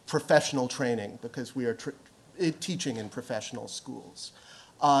professional training because we are teaching in professional schools.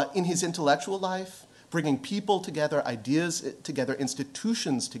 In his intellectual life, bringing people together, ideas together,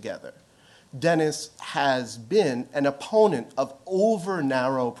 institutions together, Dennis has been an opponent of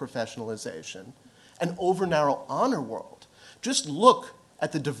over-narrow professionalization, an over-narrow honor world. Just look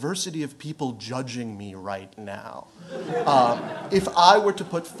at the diversity of people judging me right now. If I were to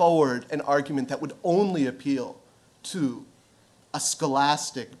put forward an argument that would only appeal to a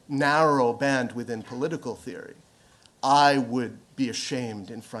scholastic, narrow band within political theory, I would be ashamed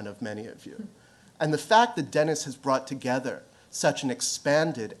in front of many of you. And the fact that Dennis has brought together such an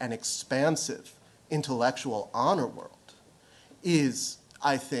expanded and expansive intellectual honor world is,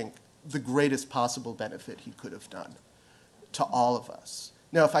 I think, the greatest possible benefit he could have done to all of us.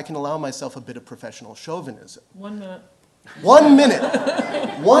 Now, if I can allow myself a bit of professional chauvinism. 1 minute. 1 minute.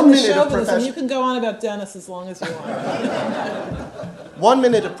 1 minute of Chauvinism. professional. You can go on about Dennis as long as you want. 1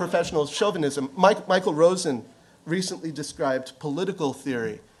 minute of professional chauvinism. Michael Rosen recently described political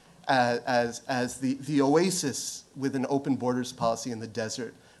theory as the oasis with an open borders policy in the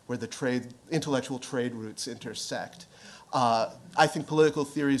desert where the intellectual trade routes intersect. I think political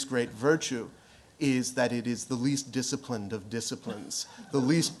theory's great virtue is that it is the least disciplined of disciplines, the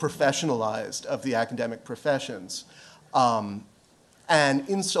least professionalized of the academic professions. And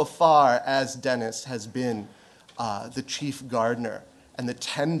insofar as Dennis has been the chief gardener and the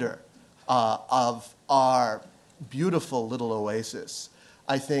tender of our beautiful little oasis,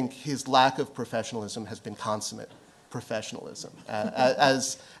 I think his lack of professionalism has been consummate professionalism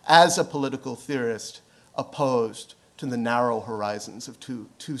as a political theorist opposed to the narrow horizons of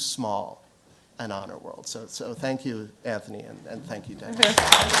too small an honor world. So thank you, Anthony, and thank you, Dennis.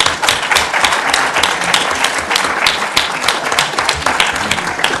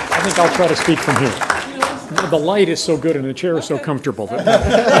 I think I'll try to speak from here. The light is so good and the chair is so comfortable.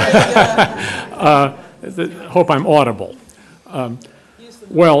 Hope I'm audible.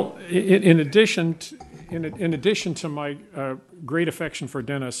 Well, in addition to my great affection for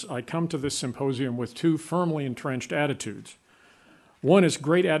Dennis, I come to this symposium with two firmly entrenched attitudes. One is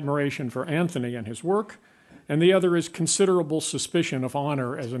great admiration for Anthony and his work, and the other is considerable suspicion of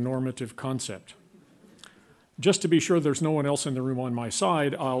honor as a normative concept. Just to be sure there's no one else in the room on my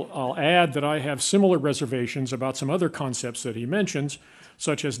side, I'll add that I have similar reservations about some other concepts that he mentions,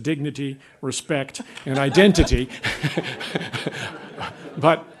 such as dignity, respect, and identity.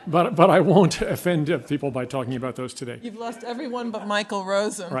 But I won't offend people by talking about those today. You've lost everyone but Michael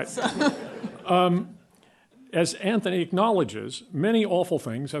Rosen. Right. So. As Anthony acknowledges, many awful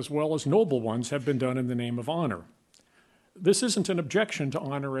things as well as noble ones have been done in the name of honor. This isn't an objection to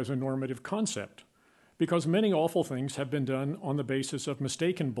honor as a normative concept, because many awful things have been done on the basis of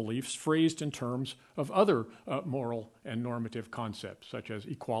mistaken beliefs phrased in terms of other moral and normative concepts, such as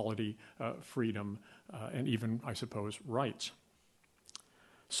equality, freedom, and even, I suppose, rights.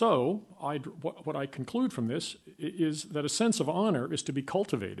 So, what I conclude from this is that a sense of honor is to be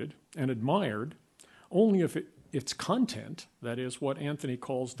cultivated and admired only if its content, that is, what Anthony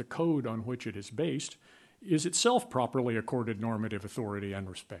calls the code on which it is based, is itself properly accorded normative authority and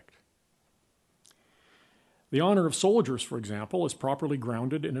respect. The honor of soldiers, for example, is properly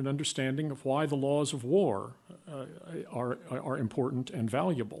grounded in an understanding of why the laws of war are important and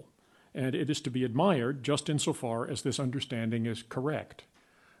valuable, and it is to be admired just insofar as this understanding is correct.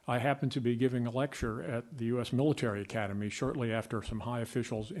 I happened to be giving a lecture at the U.S. Military Academy shortly after some high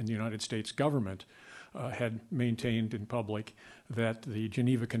officials in the United States government had maintained in public that the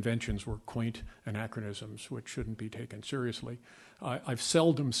Geneva Conventions were quaint anachronisms which shouldn't be taken seriously. I've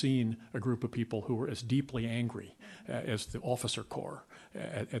seldom seen a group of people who were as deeply angry as the officer corps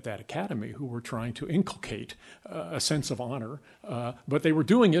at that academy, who were trying to inculcate a sense of honor, but they were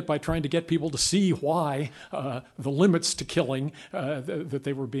doing it by trying to get people to see why the limits to killing that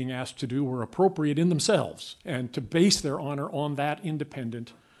they were being asked to do were appropriate in themselves, and to base their honor on that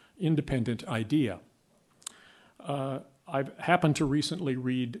independent idea. I've happened to recently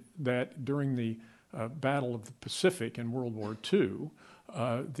read that during the Battle of the Pacific in World War II,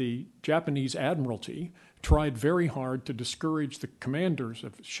 the Japanese Admiralty tried very hard to discourage the commanders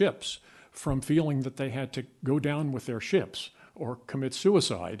of ships from feeling that they had to go down with their ships or commit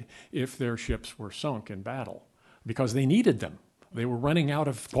suicide if their ships were sunk in battle, because they needed them. They were running out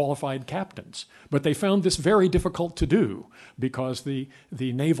of qualified captains. But they found this very difficult to do because the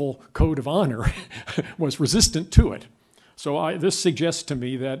naval code of honor was resistant to it. So this suggests to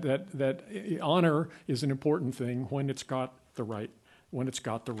me that honor is an important thing when it's got the right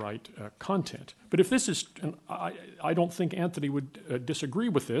content. But if this is, and I don't think Anthony would disagree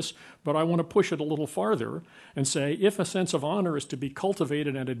with this, but I want to push it a little farther and say, if a sense of honor is to be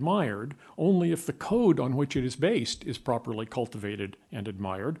cultivated and admired, only if the code on which it is based is properly cultivated and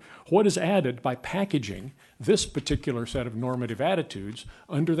admired, what is added by packaging this particular set of normative attitudes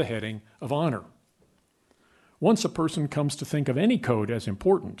under the heading of honor? Once a person comes to think of any code as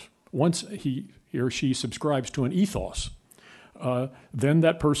important, once he or she subscribes to an ethos, then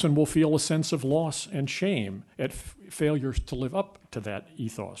that person will feel a sense of loss and shame at failures to live up to that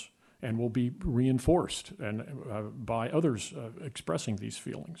ethos, and will be reinforced by others expressing these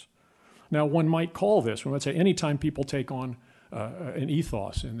feelings. Now, one might call this, one might say, anytime people take on an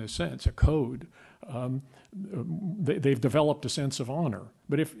ethos in this sense, a code, they've developed a sense of honor.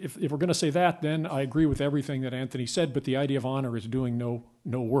 But if we're going to say that, then I agree with everything that Anthony said, but the idea of honor is doing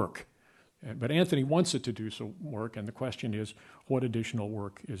no work. But Anthony wants it to do some work, and the question is, what additional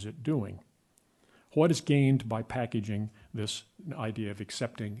work is it doing? What is gained by packaging this idea of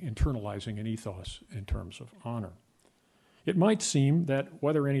accepting, internalizing an ethos in terms of honor? It might seem that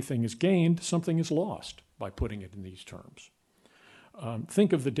whether anything is gained, something is lost by putting it in these terms.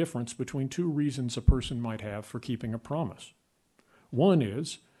 Think of the difference between two reasons a person might have for keeping a promise. One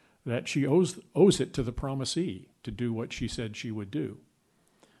is that she owes it to the promisee to do what she said she would do.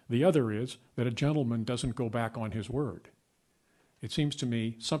 The other is that a gentleman doesn't go back on his word. It seems to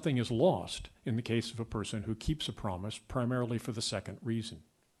me something is lost in the case of a person who keeps a promise primarily for the second reason.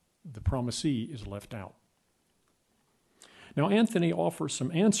 The promisee is left out. Now, Anthony offers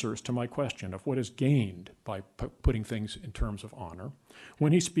some answers to my question of what is gained by putting things in terms of honor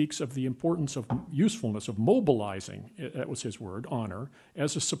when he speaks of the importance of usefulness of mobilizing, that was his word, honor,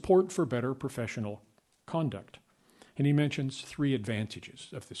 as a support for better professional conduct. And he mentions three advantages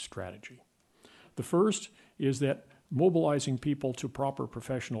of this strategy. The first is that mobilizing people to proper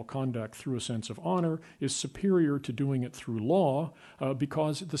professional conduct through a sense of honor is superior to doing it through law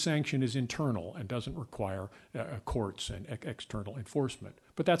because the sanction is internal and doesn't require courts and external enforcement.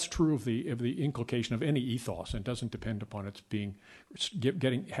 But that's true of the inculcation of any ethos and doesn't depend upon its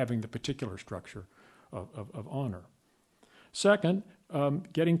having the particular structure of honor. Second,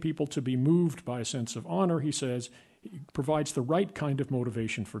 getting people to be moved by a sense of honor, he says, provides the right kind of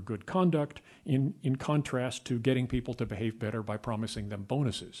motivation for good conduct in contrast to getting people to behave better by promising them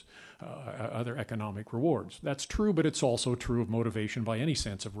bonuses, other economic rewards. That's true, but it's also true of motivation by any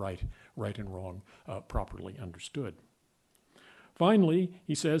sense of right and wrong properly understood. Finally,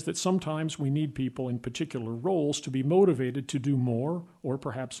 he says that sometimes we need people in particular roles to be motivated to do more or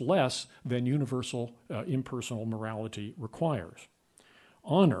perhaps less than universal impersonal morality requires.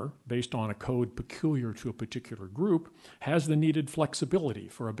 Honor, based on a code peculiar to a particular group, has the needed flexibility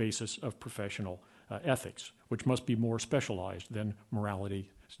for a basis of professional ethics, which must be more specialized than morality's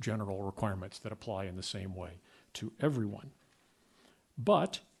general requirements that apply in the same way to everyone.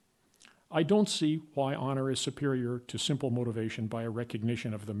 But I don't see why honor is superior to simple motivation by a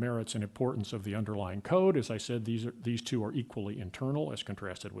recognition of the merits and importance of the underlying code. As I said, these two are equally internal as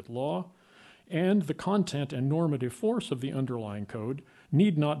contrasted with law. And the content and normative force of the underlying code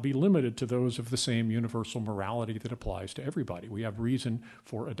need not be limited to those of the same universal morality that applies to everybody. We have reason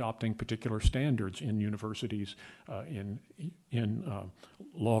for adopting particular standards in universities, in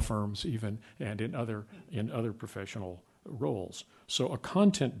law firms even, and in other professional roles. So a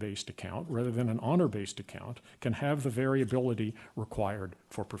content-based account, rather than an honor-based account, can have the variability required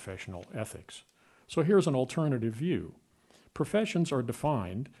for professional ethics. So here's an alternative view. Professions are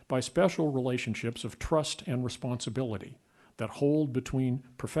defined by special relationships of trust and responsibility. that hold between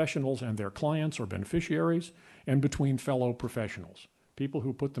professionals and their clients or beneficiaries, and between fellow professionals. People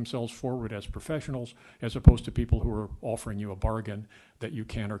who put themselves forward as professionals, as opposed to people who are offering you a bargain that you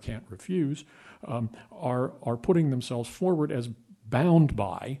can or can't refuse, are putting themselves forward as bound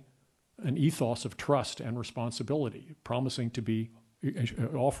by an ethos of trust and responsibility, promising to be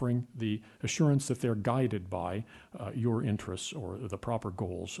offering the assurance that they're guided by your interests or the proper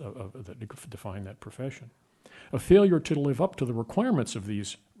goals that define that profession. A failure to live up to the requirements of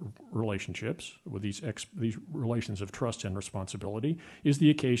these relationships, with these relations of trust and responsibility, is the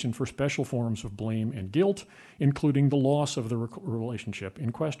occasion for special forms of blame and guilt, including the loss of the relationship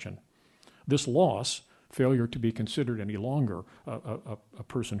in question. This loss, failure to be considered any longer a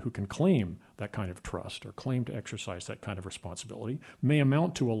person who can claim that kind of trust or claim to exercise that kind of responsibility, may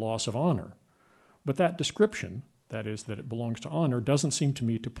amount to a loss of honor. But that description, that is, that it belongs to honor, doesn't seem to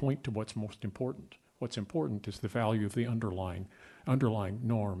me to point to what's most important. What's important is the value of the underlying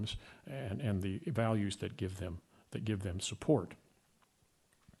norms and the values that give them support.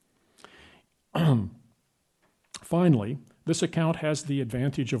 Finally, this account has the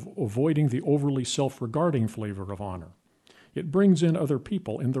advantage of avoiding the overly self-regarding flavor of honor. It brings in other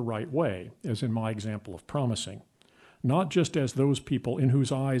people in the right way, as in my example of promising, not just as those people in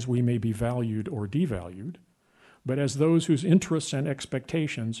whose eyes we may be valued or devalued, but as those whose interests and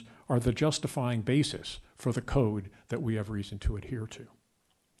expectations are the justifying basis for the code that we have reason to adhere to.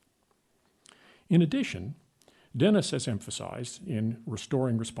 In addition, Dennis has emphasized in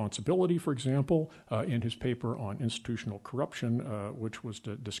Restoring Responsibility, for example, in his paper on institutional corruption, which was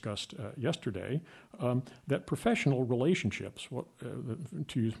discussed yesterday, that professional relationships,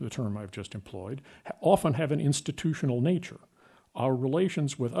 to use the term I've just employed, often have an institutional nature. Our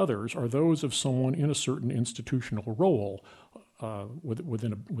relations with others are those of someone in a certain institutional role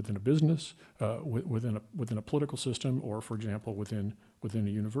within a business, within a political system, or, for example, within a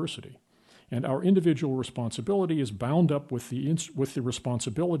university. And our individual responsibility is bound up with the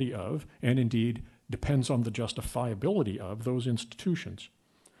responsibility of, and indeed depends on the justifiability of, those institutions.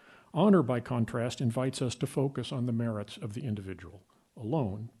 Honor, by contrast, invites us to focus on the merits of the individual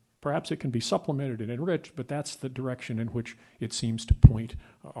alone. Perhaps it can be supplemented and enriched, but that's the direction in which it seems to point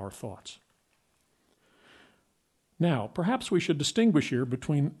our thoughts. Now, perhaps we should distinguish here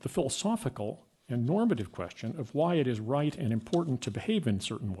between the philosophical and normative question of why it is right and important to behave in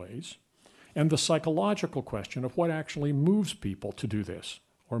certain ways, and the psychological question of what actually moves people to do this,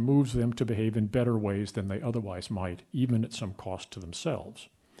 or moves them to behave in better ways than they otherwise might, even at some cost to themselves.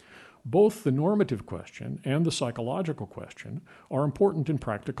 Both the normative question and the psychological question are important in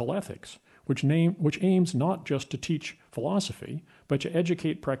practical ethics, which aims not just to teach philosophy, but to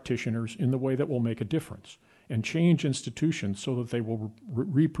educate practitioners in the way that will make a difference, and change institutions so that they will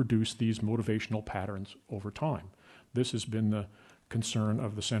reproduce these motivational patterns over time. This has been the concern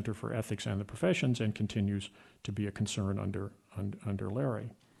of the Center for Ethics and the Professions, and continues to be a concern under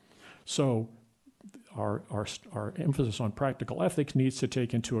Larry. So our emphasis on practical ethics needs to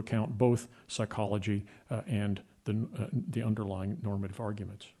take into account both psychology and the underlying normative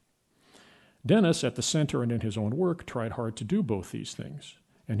arguments. Dennis, at the center and in his own work, tried hard to do both these things,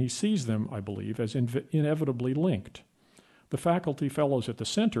 and he sees them, I believe, as inevitably linked. The faculty fellows at the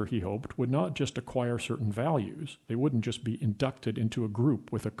center, he hoped, would not just acquire certain values. They wouldn't just be inducted into a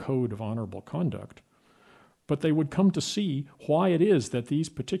group with a code of honorable conduct, but they would come to see why it is that these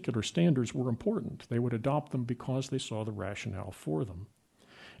particular standards were important. They would adopt them because they saw the rationale for them.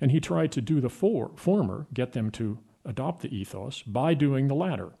 And he tried to do the former, get them to adopt the ethos, by doing the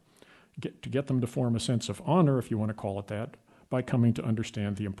latter, to get them to form a sense of honor, if you want to call it that, by coming to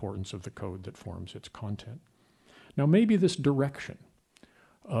understand the importance of the code that forms its content. Now, maybe this direction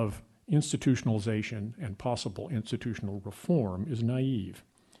of institutionalization and possible institutional reform is naive.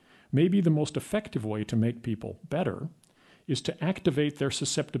 Maybe the most effective way to make people better is to activate their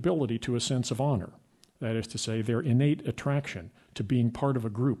susceptibility to a sense of honor, that is to say, their innate attraction to being part of a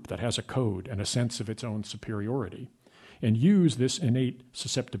group that has a code and a sense of its own superiority, and use this innate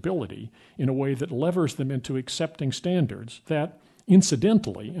susceptibility in a way that levers them into accepting standards that,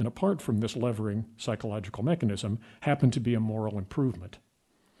 incidentally, and apart from this levering psychological mechanism, happen to be a moral improvement.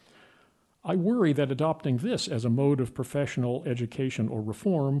 I worry that adopting this as a mode of professional education or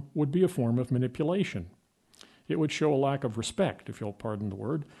reform would be a form of manipulation. It would show a lack of respect, if you'll pardon the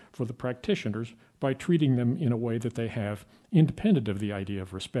word, for the practitioners by treating them in a way that they have, independent of the idea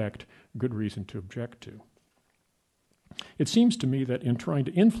of respect, good reason to object to. It seems to me that in trying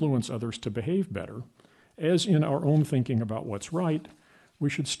to influence others to behave better, as in our own thinking about what's right, we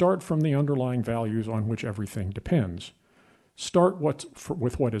should start from the underlying values on which everything depends. Start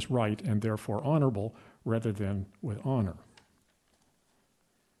with what is right and therefore honorable, rather than with honor.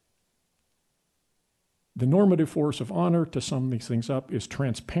 The normative force of honor, to sum these things up, is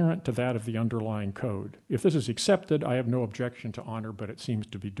transparent to that of the underlying code. If this is accepted, I have no objection to honor, but it seems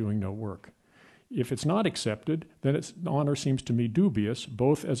to be doing no work. If it's not accepted, then honor seems to me dubious,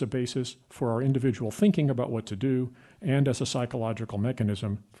 both as a basis for our individual thinking about what to do and as a psychological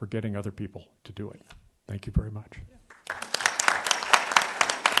mechanism for getting other people to do it. Thank you very much.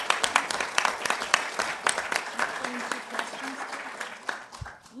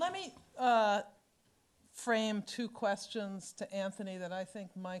 Let me frame two questions to Anthony that I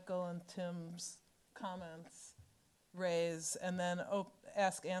think Michael and Tim's comments raise, and then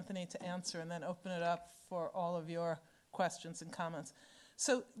ask Anthony to answer, and then open it up for all of your questions and comments.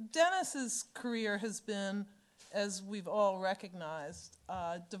 So Dennis's career has been, as we've all recognized,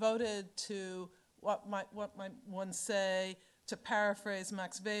 devoted to what might one say, to paraphrase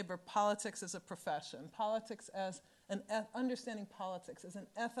Max Weber, politics as a profession, politics as understanding politics as an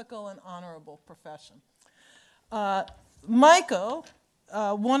ethical and honorable profession. Michael,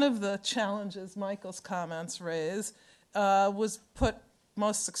 one of the challenges Michael's comments raise was put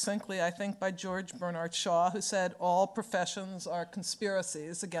most succinctly, I think, by George Bernard Shaw, who said all professions are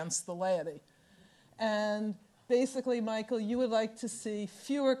conspiracies against the laity. And basically, Michael, you would like to see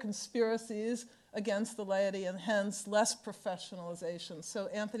fewer conspiracies against the laity and hence less professionalization. So,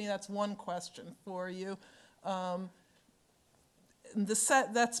 Anthony, that's one question for you.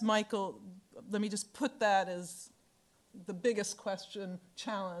 That's Michael. Let me just put that as the biggest question,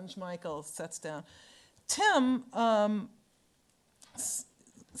 challenge Michael sets down. Tim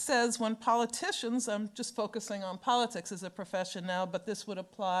says when politicians, I'm just focusing on politics as a profession now, but this would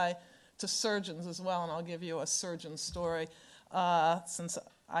apply to surgeons as well, and I'll give you a surgeon story since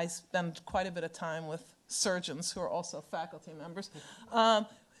I spend quite a bit of time with surgeons who are also faculty members.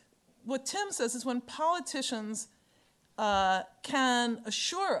 What Tim says is when politicians can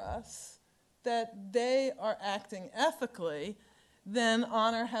assure us that they are acting ethically, then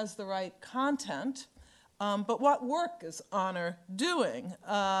honor has the right content. But what work is honor doing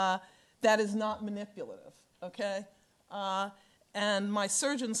that is not manipulative, okay? And my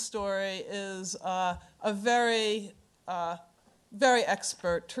surgeon story is a very, very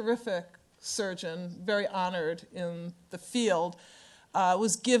expert, terrific surgeon, very honored in the field,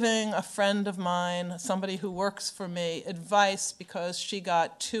 was giving a friend of mine, somebody who works for me, advice because she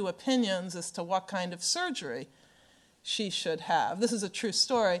got two opinions as to what kind of surgery she should have. This is a true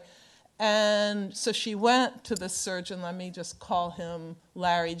story. And so she went to this surgeon, let me just call him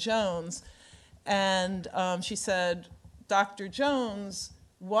Larry Jones, and she said, Dr. Jones,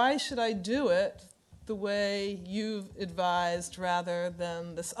 why should I do it the way you've advised rather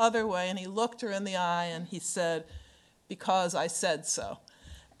than this other way? And he looked her in the eye and he said, because I said so.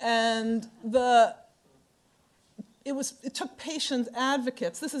 And it took patient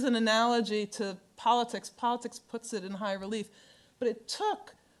advocates. This is an analogy to politics. Politics puts it in high relief. But it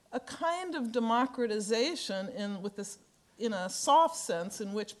took a kind of democratization in a soft sense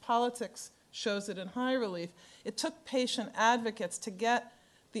in which politics shows it in high relief. It took patient advocates to get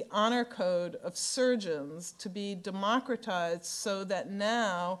the honor code of surgeons to be democratized so that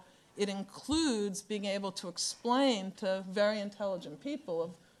now it includes being able to explain to very intelligent people,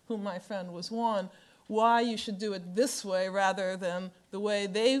 of whom my friend was one, why you should do it this way rather than the way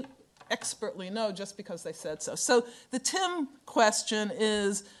they expertly know just because they said so. So the Tim question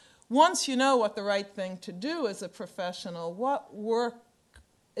is, once you know what the right thing to do as a professional, what work,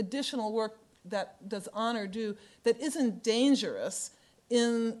 additional work that does honor do that isn't dangerous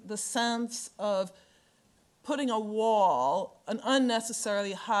in the sense of putting a wall, an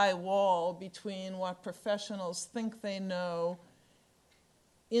unnecessarily high wall between what professionals think they know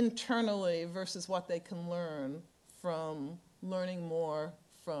internally versus what they can learn from learning more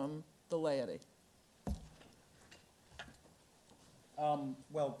from the laity?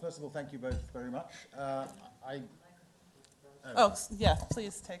 Well, first of all, thank you both very much. Yeah,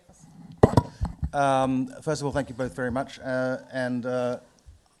 please take this. First of all, thank you both very much. I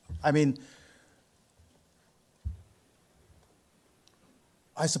mean,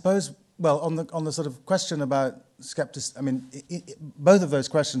 I suppose, well, on the sort of question about skepticism, I mean, both of those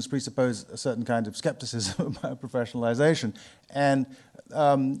questions presuppose a certain kind of skepticism about professionalization. And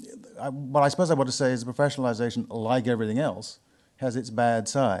what I suppose I want to say is professionalization, like everything else, has its bad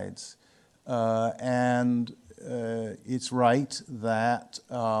sides. And it's right that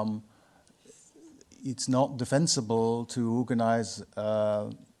it's not defensible to organize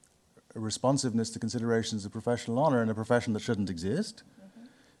responsiveness to considerations of professional honor in a profession that shouldn't exist.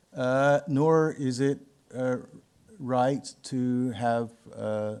 Nor is it right to have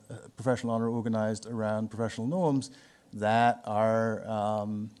professional honor organized around professional norms that are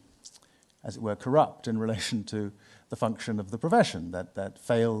as it were, corrupt in relation to the function of the profession, that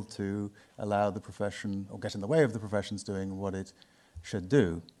fail to allow the profession or get in the way of the profession's doing what it should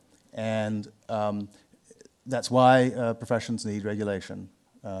do. And that's why professions need regulation,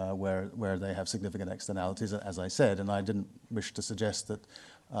 where they have significant externalities, as I said, and I didn't wish to suggest that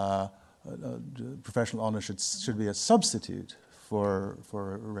professional honor should be a substitute for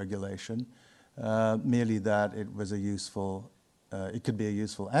regulation, merely that it was a useful, it could be a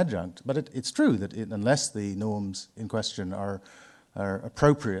useful adjunct. But it's true that unless the norms in question are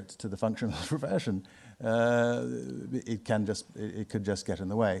appropriate to the function of the profession, it could just get in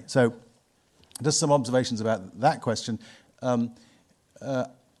the way. So, just some observations about that question.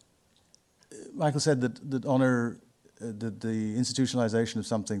 Michael said that honor, that the institutionalization of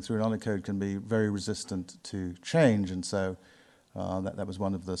something through an honor code can be very resistant to change, and so that was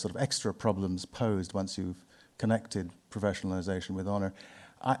one of the sort of extra problems posed once you've connected professionalization with honor.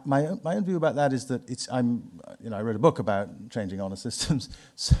 My own view about that is that I wrote a book about changing honor systems,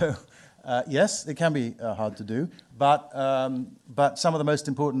 so yes, it can be hard to do, but some of the most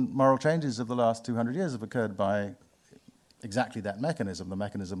important moral changes of the last 200 years have occurred by exactly that mechanism, the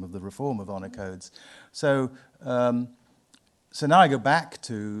mechanism of the reform of honor codes. So now I go back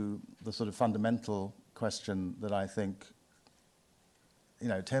to the sort of fundamental question that I think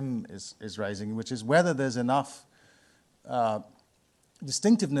Tim is raising, which is whether there's enough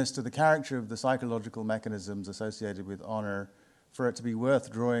distinctiveness to the character of the psychological mechanisms associated with honor for it to be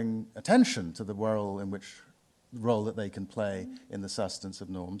worth drawing attention to the role that they can play in the sustenance of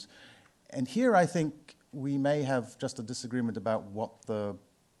norms. And here I think we may have just a disagreement about what the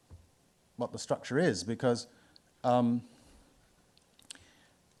structure is, because I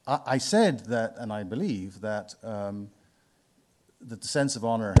said that, and I believe that that the sense of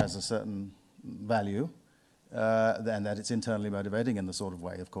honor has a certain value, and that it's internally motivating in the sort of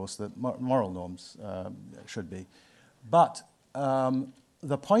way, of course, that moral norms should be. But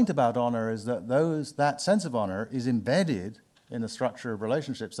the point about honor is that that sense of honor is embedded in a structure of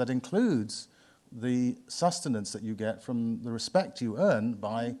relationships that includes the sustenance that you get from the respect you earn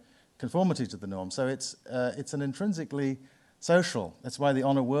by conformity to the norm. So it's an intrinsically social. That's why the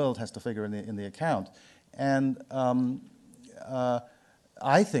honor world has to figure in the account. And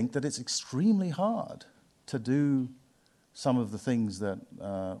I think that it's extremely hard to do some of the things that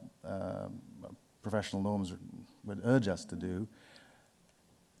professional norms would urge us to do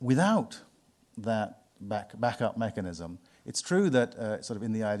without that backup mechanism. It's true that sort of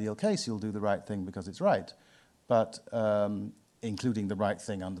in the ideal case you'll do the right thing because it's right, but including the right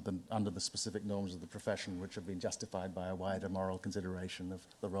thing under the specific norms of the profession, which have been justified by a wider moral consideration of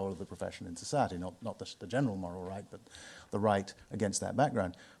the role of the profession in society, not the general moral right, but the right against that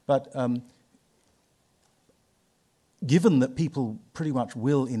background. But given that people pretty much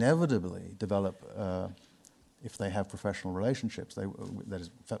will inevitably develop, if they have professional relationships, that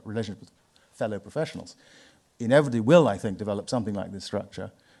is, relationships with fellow professionals, inevitably will, I think, develop something like this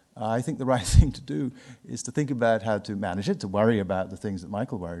structure. I think the right thing to do is to think about how to manage it, to worry about the things that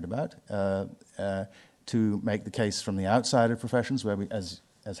Michael worried about, to make the case from the outside of professions, where we, as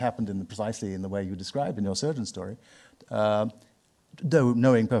happened precisely in the way you described in your surgeon story, though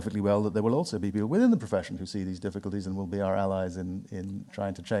knowing perfectly well that there will also be people within the profession who see these difficulties and will be our allies in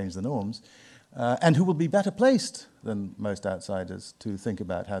trying to change the norms, and who will be better placed than most outsiders to think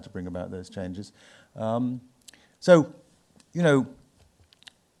about how to bring about those changes. So,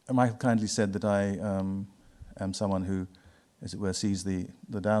 Michael kindly said that I am someone who, as it were, sees the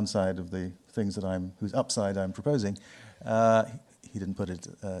downside of the things whose upside I'm proposing. He didn't put it,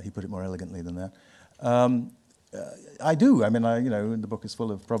 he put it more elegantly than that. I do. I mean, the book is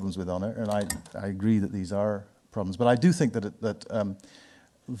full of problems with honor, and I agree that these are problems. But I do think that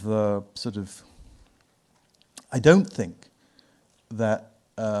the sort of, I don't think that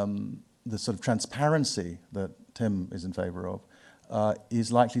the sort of transparency that Tim is in favor of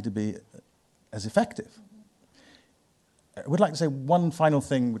is likely to be as effective. I would like to say one final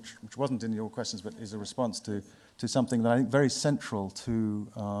thing, which wasn't in your questions, but is a response to something that I think very central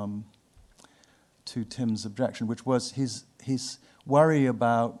to Tim's objection, which was his worry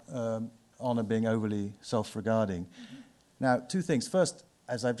about honor being overly self-regarding. Mm-hmm. Now, two things. First,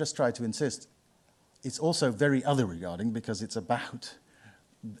 as I've just tried to insist, it's also very other-regarding, because it's about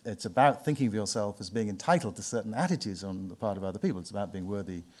thinking of yourself as being entitled to certain attitudes on the part of other people. It's about being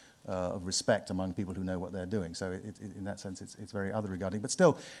worthy of respect among people who know what they're doing. So in that sense, it's very other-regarding. But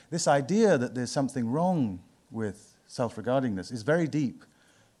still, this idea that there's something wrong with self-regardingness is very deep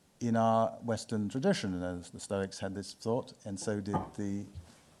in our Western tradition. And the Stoics had this thought, and so did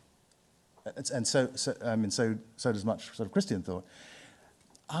so does much sort of Christian thought.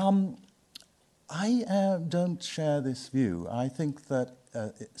 I don't share this view. I think that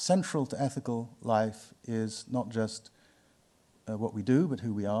central to ethical life is not just what we do, but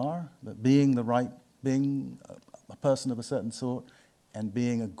who we are. That being a person of a certain sort and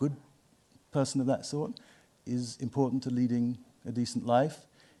being a good person of that sort is important to leading a decent life.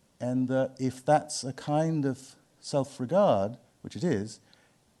 And that if that's a kind of self-regard, which it is,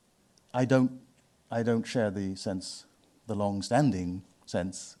 I don't share the sense, the long-standing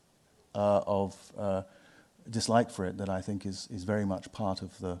sense of dislike for it that I think is very much part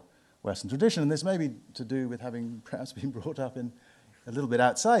of the Western tradition. And this may be to do with having perhaps been brought up in a little bit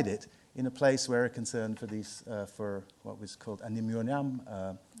outside it, in a place where a concern for these, for what was called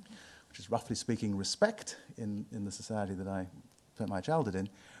animyonyam, which is roughly speaking respect in the society that I spent my childhood in,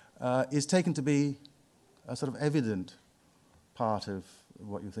 is taken to be a sort of evident part of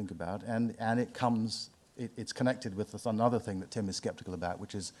what you think about, and it's connected with another thing that Tim is skeptical about,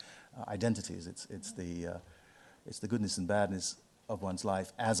 which is identities. It's the goodness and badness of one's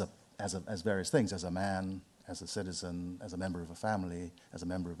life as various things, as a man, as a citizen, as a member of a family, as a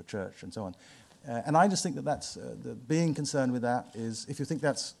member of a church, and so on. And I just think that's being concerned with that is, if you think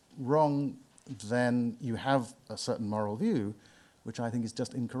that's wrong, then you have a certain moral view, which I think is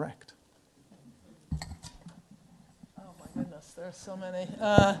just incorrect. Oh my goodness, there are so many.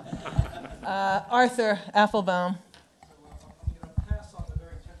 Arthur Applebaum.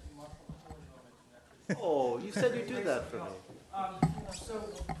 Oh, you said you'd do that for me.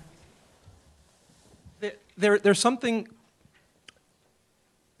 There's something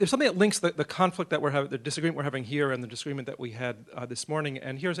that links the conflict that we're having, the disagreement we're having here, and the disagreement that we had this morning.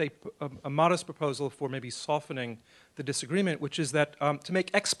 And here's a modest proposal for maybe softening the disagreement, which is that to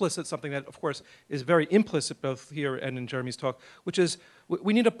make explicit something that, of course, is very implicit both here and in Jeremy's talk, which is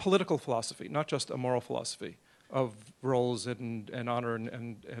we need a political philosophy, not just a moral philosophy of roles and honor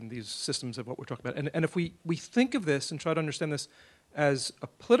and these systems of what we're talking about. And if we think of this and try to understand this as a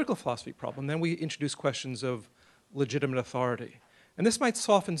political philosophy problem, then we introduce questions of legitimate authority. And this might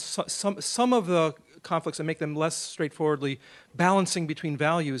soften some of the conflicts and make them less straightforwardly balancing between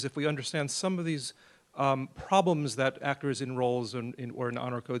values if we understand some of these problems that actors in roles or in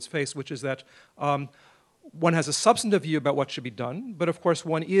honor codes face, which is that one has a substantive view about what should be done, but of course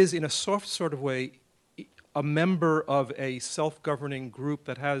one is, in a soft sort of way, a member of a self-governing group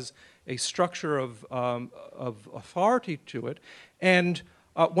that has a structure of authority to it, and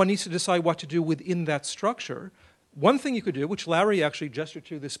one needs to decide what to do within that structure. One thing you could do, which Larry actually gestured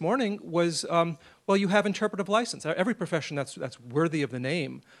to this morning, was, well, you have interpretive license. Every profession that's worthy of the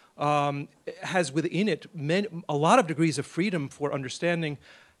name has within it a lot of degrees of freedom for understanding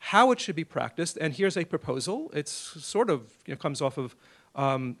how it should be practiced. And here's a proposal. It's sort of, comes off of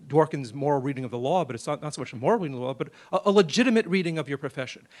Dworkin's moral reading of the law, but it's not so much a moral reading of the law, but a legitimate reading of your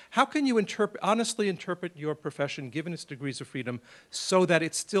profession. How can you honestly interpret your profession, given its degrees of freedom, so that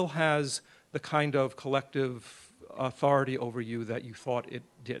it still has the kind of collective authority over you that you thought it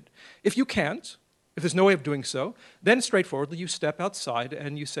did? If you can't, if there's no way of doing so, then straightforwardly you step outside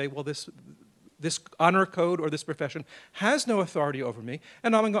and you say, well, this honor code or this profession has no authority over me,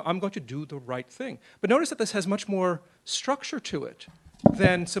 and I'm going to do the right thing. But notice that this has much more structure to it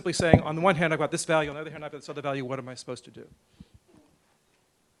than simply saying, on the one hand, I've got this value, on the other hand, I've got this other value, what am I supposed to do?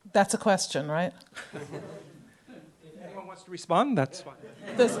 That's a question, right? If anyone wants to respond, that's fine.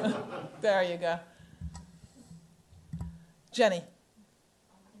 There you go. Jenny.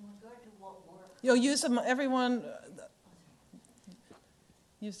 You'll use them, everyone,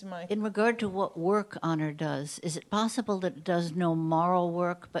 use the mic. In regard to what work honor does, is it possible that it does no moral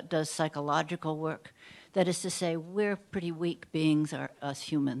work but does psychological work? That is to say, we're pretty weak beings, us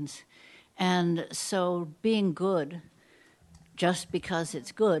humans. And so being good, just because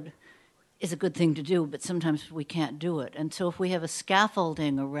it's good, is a good thing to do, but sometimes we can't do it. And so if we have a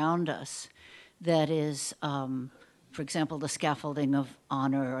scaffolding around us that is, for example, the scaffolding of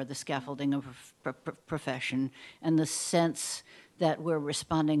honor or the scaffolding of profession, and the sense that we're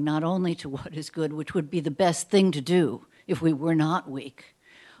responding not only to what is good, which would be the best thing to do if we were not weak,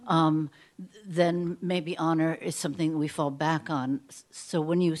 then maybe honor is something we fall back on. So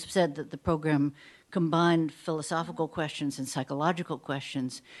when you said that the program combined philosophical questions and psychological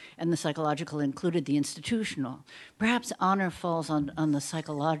questions, and the psychological included the institutional, perhaps honor falls on the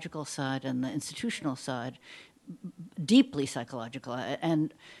psychological side and the institutional side, deeply psychological,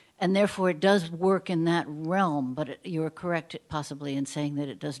 and therefore it does work in that realm, but you're correct possibly in saying that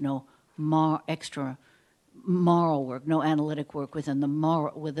it does no extra moral work, no analytic work within the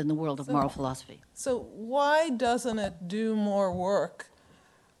world of moral philosophy. So why doesn't it do more work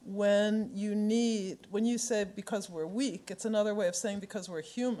when you say because we're weak, it's another way of saying because we're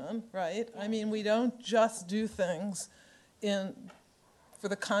human, right? I mean, we don't just do things for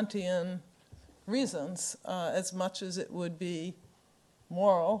the Kantian reasons as much as it would be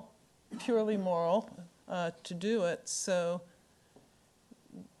moral, purely moral, to do it. So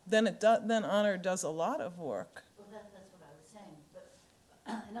then honor does a lot of work. Well, that's what I was saying.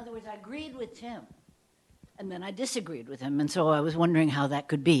 But, in other words, I agreed with Tim, and then I disagreed with him, and so I was wondering how that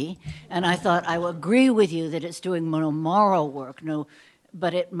could be. And I thought, I will agree with you that it's doing no moral work,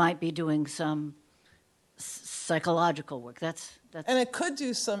 but it might be doing some psychological work. And it could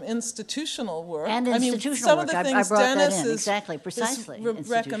do some institutional work. And institutional some work. Of the I things brought that Dennis in. is, Exactly, precisely. Is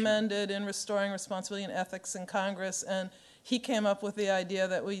recommended in Restoring Responsibility and Ethics in Congress, and he came up with the idea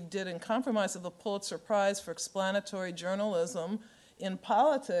that we did in Compromise of the Pulitzer Prize for explanatory journalism in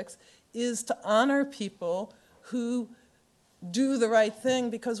politics, is to honor people who do the right thing,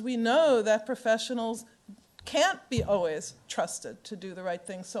 because we know that professionals can't be always trusted to do the right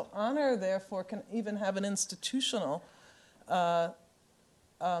thing. So honor, therefore, can even have an institutional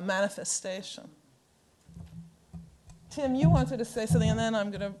manifestation. Tim, you wanted to say something, and then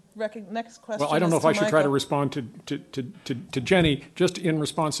I'm going to next question. Well, I don't know if I should try to Michael. respond to Jenny, just in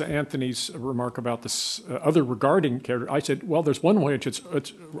response to Anthony's remark about this other regarding character. I said, well, there's one way it's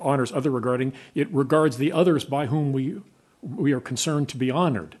honors other regarding. It regards the others by whom we are concerned to be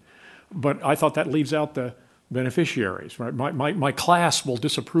honored. But I thought that leaves out the beneficiaries, right? My class will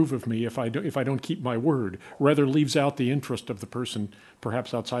disapprove of me if I don't keep my word. Rather leaves out the interest of the person,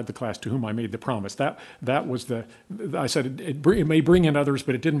 perhaps outside the class, to whom I made the promise. That was I said it may bring in others,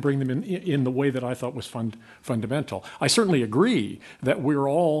 but it didn't bring them in the way that I thought was fundamental. I certainly agree that we're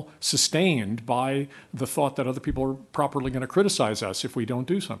all sustained by the thought that other people are properly going to criticize us if we don't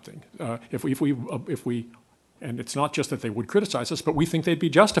do something. If we And it's not just that they would criticize us, but we think they'd be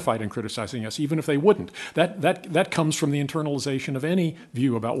justified in criticizing us, even if they wouldn't. That comes from the internalization of any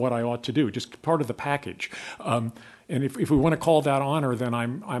view about what I ought to do, just part of the package. And if we want to call that honor, then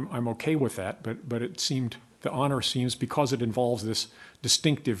I'm okay with that. But it seemed the honor seems, because it involves this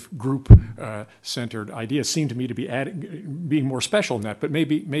distinctive group-centered idea, seemed to me to be being more special than that. But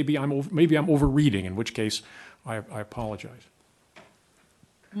maybe I'm overreading, in which case I apologize.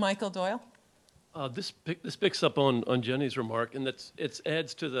 Michael Doyle. This picks up on Jenny's remark, and it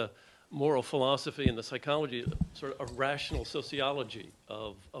adds to the moral philosophy and the psychology, sort of a rational sociology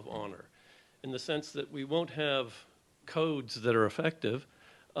of honor, in the sense that we won't have codes that are effective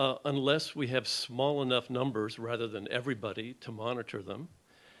unless we have small enough numbers rather than everybody to monitor them.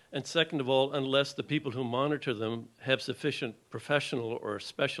 And second of all, unless the people who monitor them have sufficient professional or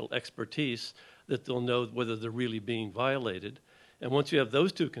special expertise that they'll know whether they're really being violated. And once you have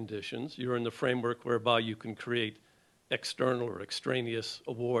those two conditions, you're in the framework whereby you can create external or extraneous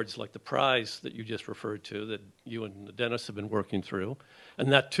awards like the prize that you just referred to, that you and Dennis have been working through.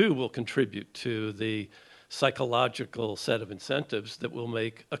 And that too will contribute to the psychological set of incentives that will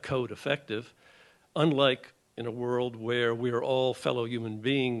make a code effective, unlike in a world where we are all fellow human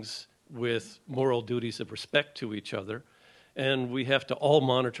beings with moral duties of respect to each other, and we have to all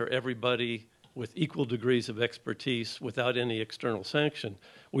monitor everybody with equal degrees of expertise without any external sanction.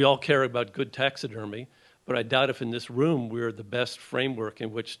 We all care about good taxidermy, but I doubt if in this room we're the best framework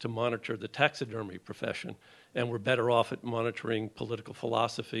in which to monitor the taxidermy profession, and we're better off at monitoring political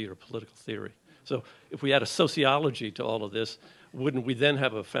philosophy or political theory. So if we add a sociology to all of this, wouldn't we then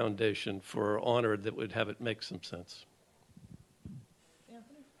have a foundation for honor that would have it make some sense?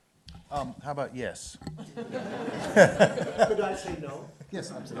 How about yes? Could I say no?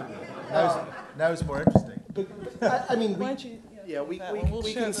 Yes, absolutely. Now it's more interesting. I mean, Why don't you, we that one. We'll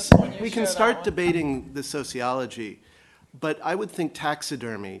we share can this one. You we share can that start one. debating the sociology, but I would think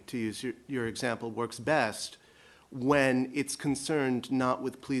taxidermy, to use your example, works best when it's concerned not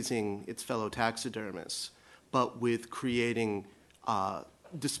with pleasing its fellow taxidermists, but with creating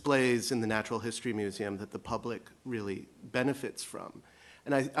displays in the Natural History Museum that the public really benefits from.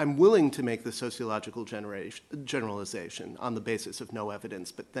 And I'm willing to make the sociological generalization on the basis of no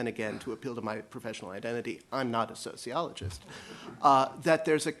evidence, but then again, to appeal to my professional identity, I'm not a sociologist, that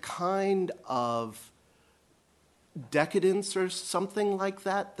there's a kind of decadence or something like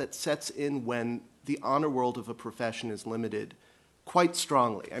that that sets in when the honor world of a profession is limited quite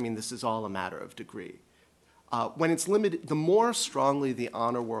strongly. I mean, this is all a matter of degree. When it's limited, the more strongly the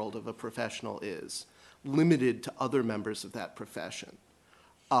honor world of a professional is limited to other members of that profession,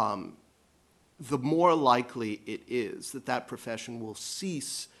 the more likely it is that that profession will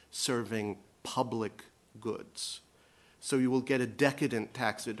cease serving public goods. So you will get a decadent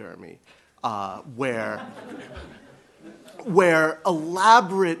taxidermy where where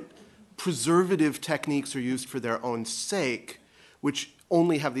elaborate preservative techniques are used for their own sake, which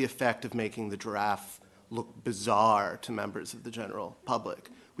only have the effect of making the giraffe look bizarre to members of the general public.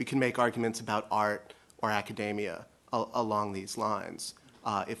 We can make arguments about art or academia along these lines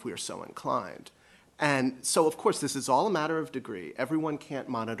if we are so inclined. And so, of course, this is all a matter of degree. Everyone can't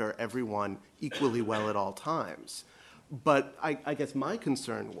monitor everyone equally well at all times. But I guess my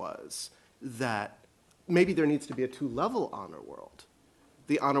concern was that maybe there needs to be a two-level honor world.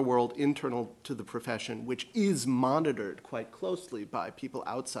 The honor world internal to the profession, which is monitored quite closely by people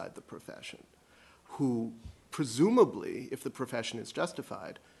outside the profession, who presumably, if the profession is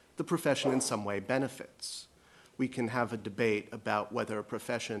justified, the profession in some way benefits. We can have a debate about whether a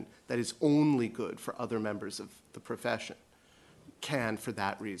profession that is only good for other members of the profession can, for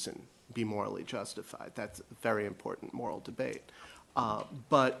that reason, be morally justified. That's a very important moral debate.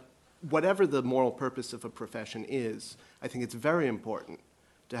 But whatever the moral purpose of a profession is, I think it's very important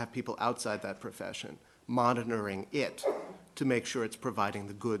to have people outside that profession monitoring it to make sure it's providing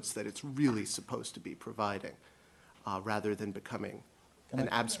the goods that it's really supposed to be providing, rather than becoming an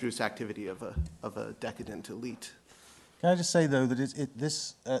abstruse activity of a decadent elite. Can I just say, though,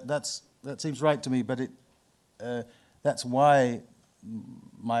 that that seems right to me, but that's why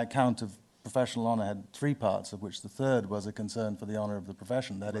my account of professional honor had three parts, of which the third was a concern for the honor of the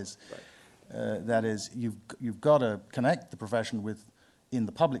profession. That is, you've got to connect the profession in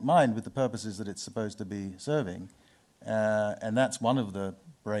the public mind with the purposes that it's supposed to be serving, and that's one of the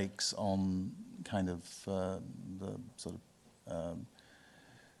breaks on kind of the sort of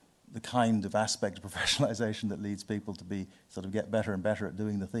the kind of aspect of professionalization that leads people to be sort of get better and better at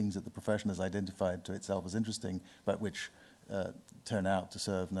doing the things that the profession has identified to itself as interesting, but which turn out to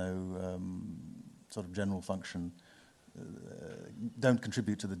serve no sort of general function, don't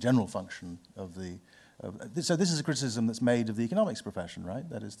contribute to the general function of the. So this is a criticism that's made of the economics profession, right?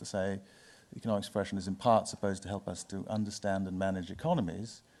 That is to say, the economics profession is in part supposed to help us to understand and manage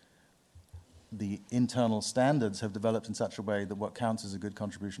economies. The internal standards have developed in such a way that what counts as a good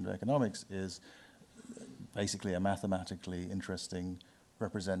contribution to economics is basically a mathematically interesting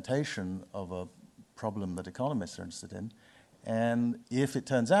representation of a problem that economists are interested in. And if it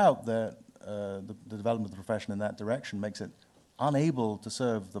turns out that the development of the profession in that direction makes it unable to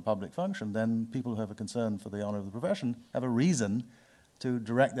serve the public function, then people who have a concern for the honor of the profession have a reason to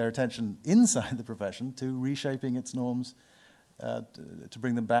direct their attention inside the profession to reshaping its norms to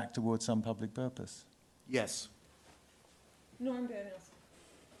bring them back towards some public purpose. Yes. Norm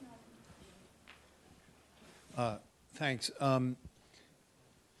Daniels. Thanks.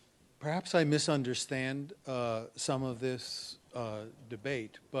 Perhaps I misunderstand some of this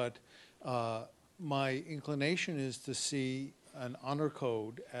debate, but my inclination is to see an honor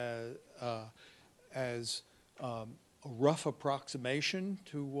code as a rough approximation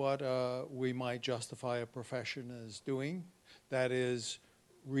to what we might justify a profession as doing. That is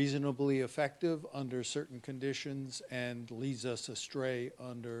reasonably effective under certain conditions and leads us astray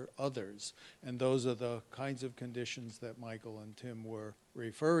under others. And those are the kinds of conditions that Michael and Tim were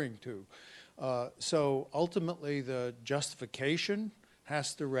referring to. So ultimately, the justification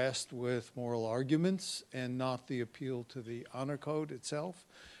has to rest with moral arguments and not the appeal to the honor code itself.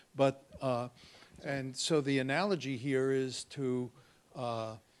 But, and so the analogy here is to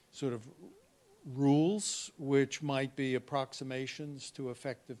sort of rules which might be approximations to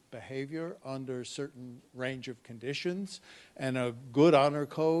effective behavior under certain range of conditions, and a good honor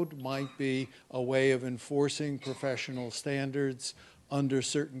code might be a way of enforcing professional standards under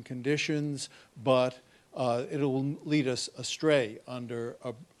certain conditions, but it'll lead us astray under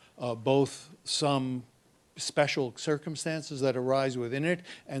both some special circumstances that arise within it,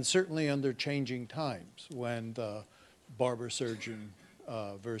 and certainly under changing times when the barber surgeon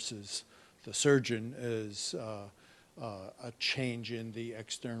versus the surgeon is a change in the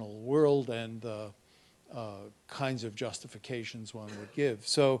external world and the kinds of justifications one would give.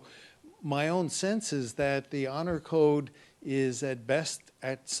 So my own sense is that the honor code is at best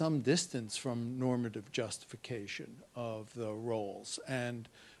at some distance from normative justification of the roles. And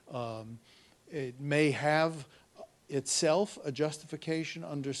it may have itself a justification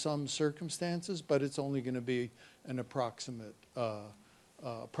under some circumstances, but it's only going to be an approximate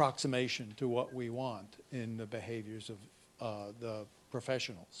approximation to what we want in the behaviors of the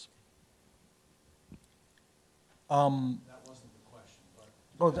professionals. That wasn't the question,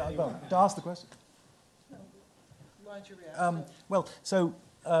 but... to ask the question. Why don't you react? Well, so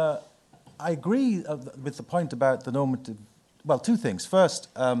I agree with the point about the normative... Well, two things. First,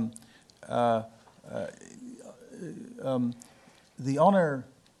 the honor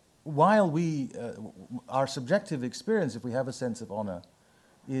while our subjective experience, if we have a sense of honor,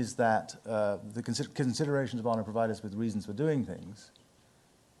 is that the considerations of honor provide us with reasons for doing things,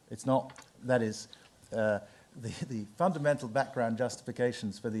 it's not, that is, the fundamental background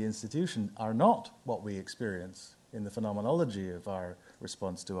justifications for the institution are not what we experience in the phenomenology of our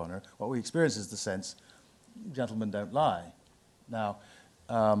response to honor. What we experience is the sense, gentlemen don't lie. Now,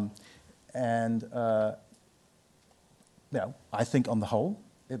 I think on the whole,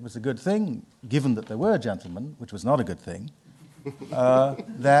 it was a good thing, given that there were gentlemen, which was not a good thing,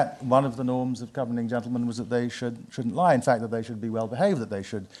 that one of the norms of governing gentlemen was that they shouldn't lie. In fact, that they should be well behaved, that they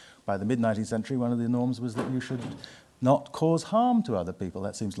should, by the mid-19th century, one of the norms was that you should not cause harm to other people.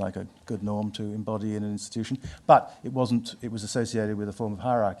 That seems like a good norm to embody in an institution. But it wasn't, it was associated with a form of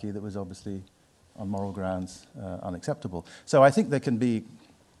hierarchy that was obviously, on moral grounds, unacceptable. So I think there can be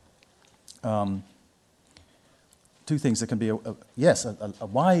two things. There can be, a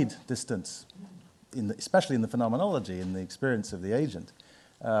wide distance, especially in the phenomenology, in the experience of the agent,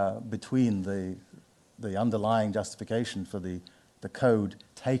 between the underlying justification for the code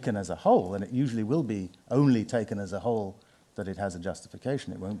taken as a whole, and it usually will be only taken as a whole that it has a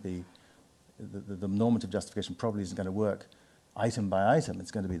justification. It won't be, the normative justification probably isn't going to work item by item.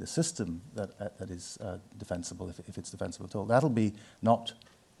 It's going to be the system that is defensible, if it's defensible at all. That'll be not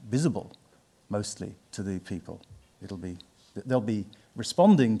visible, mostly, to the people. They'll be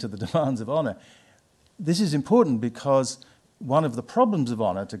responding to the demands of honor. This is important because one of the problems of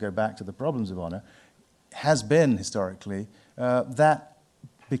honor, to go back to the problems of honor, has been historically that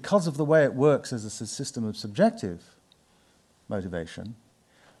because of the way it works as a system of subjective motivation,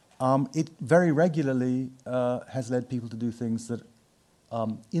 it very regularly has led people to do things that,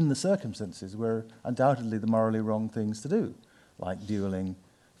 in the circumstances, were undoubtedly the morally wrong things to do, like dueling,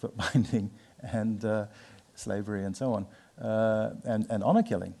 foot binding, and slavery, and so on, and honor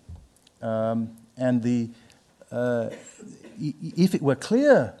killing. If it were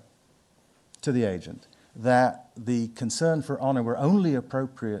clear to the agent that the concern for honor were only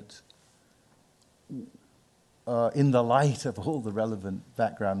appropriate in the light of all the relevant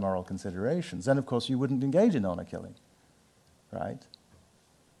background moral considerations, then of course you wouldn't engage in honor killing, right?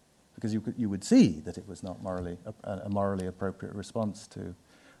 Because you would see that it was not a morally appropriate response to.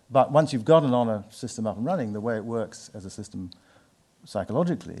 But once you've got an honor system up and running, the way it works as a system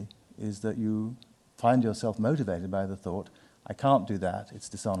psychologically is that you find yourself motivated by the thought, I can't do that, it's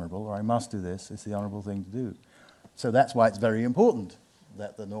dishonorable, or I must do this, it's the honorable thing to do. So that's why it's very important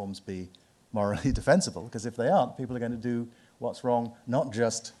that the norms be morally defensible, because if they aren't, people are going to do what's wrong, not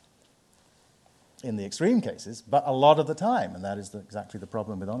just in the extreme cases, but a lot of the time, and that is exactly the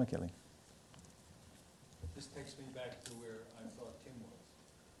problem with honor killing. This takes me back to where I thought Tim was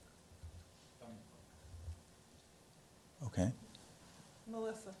coming from. Okay.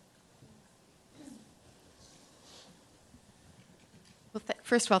 Melissa. Well,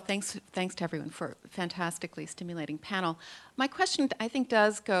 first of all, thanks to everyone for a fantastically stimulating panel. My question, I think,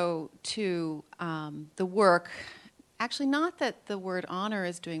 does go to the work, actually not that the word honor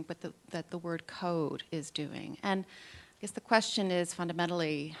is doing, but that the word code is doing. And I guess the question is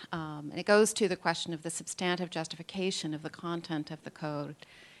fundamentally, and it goes to the question of the substantive justification of the content of the code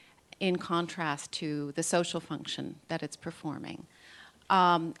in contrast to the social function that it's performing.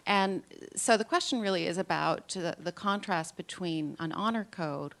 And so the question really is about the contrast between an honor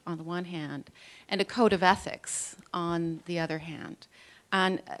code on the one hand and a code of ethics on the other hand.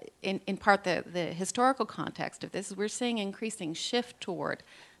 And in part the historical context of this is we're seeing an increasing shift toward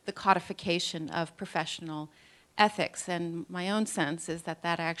the codification of professional ethics. And my own sense is that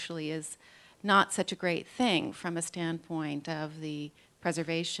that actually is not such a great thing from a standpoint of the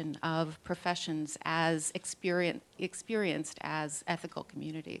preservation of professions as experienced as ethical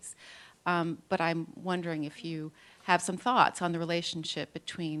communities. But I'm wondering if you have some thoughts on the relationship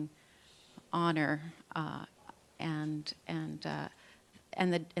between honor and the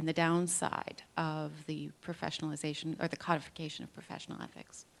downside of the professionalization or the codification of professional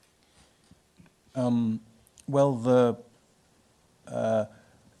ethics. So,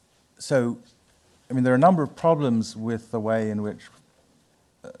 I mean, there are a number of problems with the way in which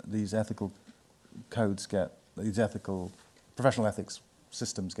these ethical codes professional ethics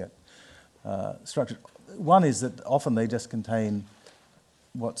systems get structured. One is that often they just contain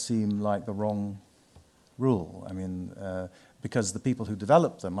what seem like the wrong rule. I mean, because the people who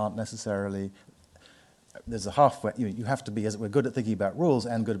develop them aren't necessarily, there's a halfway, you have to be, as it were, good at thinking about rules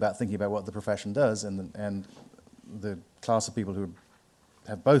and good about thinking about what the profession does, and the class of people who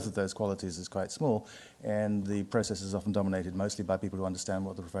have both of those qualities is quite small, and the process is often dominated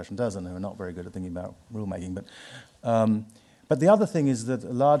But the other thing is that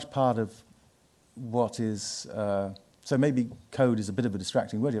a large part of what is, so maybe code is a bit of a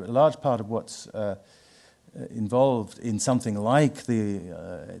distracting word here, but a large part of what's involved in something like the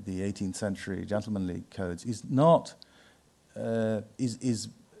 18th century gentlemanly codes is not, it's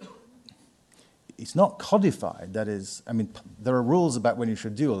not codified. That is, I mean, there are rules about when you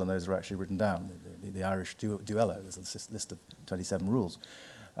should duel, and those are actually written down. The Irish duello, there's a list of 27 rules.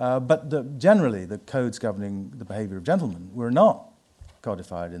 But generally, the codes governing the behavior of gentlemen were not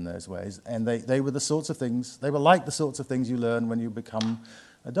codified in those ways, and they were the sorts of things, they were like the sorts of things you learn when you become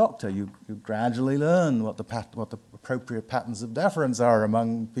a doctor. You gradually learn what the appropriate patterns of deference are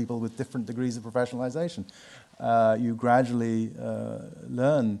among people with different degrees of professionalization. You gradually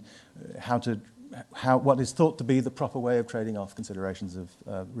learn what is thought to be the proper way of trading off considerations of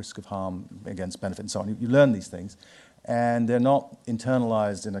risk of harm against benefit and so on. You learn these things, and they're not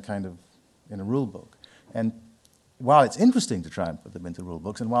internalized in a rule book. And while it's interesting to try and put them into rule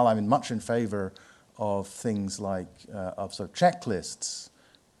books, and while I'm much in favor of things like of sort of checklists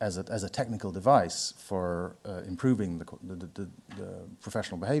as a technical device for improving the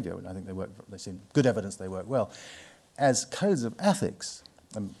professional behavior, and I think they seem good evidence they work well, as codes of ethics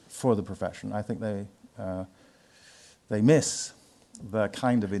for the profession, I think they miss the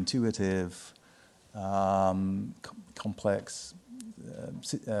kind of intuitive, complex,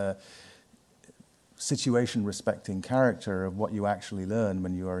 situation-respecting character of what you actually learn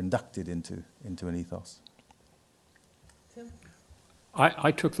when you are inducted into an ethos. Tim?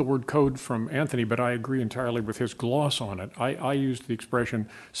 I took the word code from Anthony, but I agree entirely with his gloss on it. I used the expression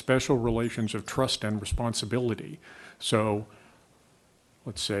special relations of trust and responsibility. So,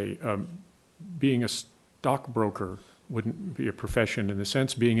 let's say, being a stockbroker wouldn't be a profession in the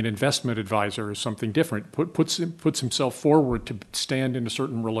sense. Being an investment advisor is something different. Puts himself forward to stand in a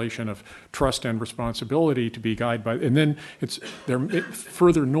certain relation of trust and responsibility to be guided by, and then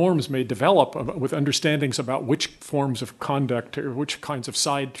further norms may develop with understandings about which forms of conduct or which kinds of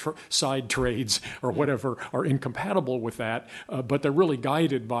side trades or whatever are incompatible with that. But they're really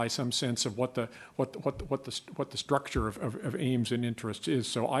guided by some sense of what the structure of aims and interests is.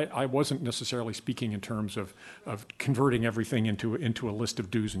 So I wasn't necessarily speaking in terms of converting everything into a list of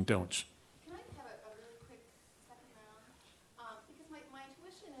do's and don'ts. Can I have a really quick second round? Because my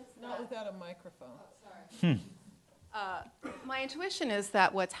intuition is Not without a microphone. sorry. My intuition is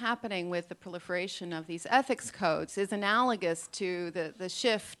that what's happening with the proliferation of these ethics codes is analogous to the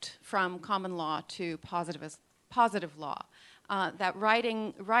shift from common law to positive law. That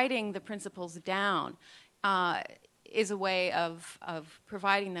writing the principles down is a way of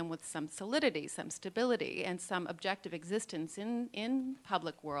providing them with some solidity, some stability, and some objective existence in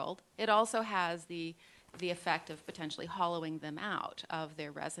public world. It also has the effect of potentially hollowing them out of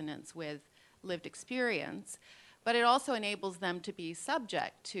their resonance with lived experience, but it also enables them to be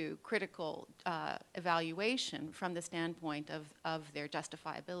subject to critical evaluation from the standpoint of their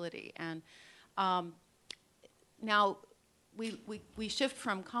justifiability. And now, we shift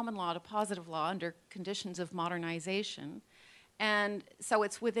from common law to positive law under conditions of modernization. And so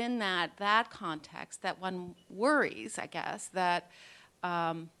it's within that context that one worries, I guess, that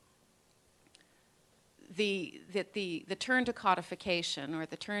the turn to codification or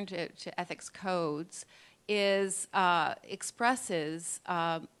the turn to ethics codes expresses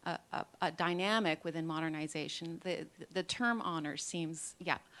a dynamic within modernization. The term honor seems,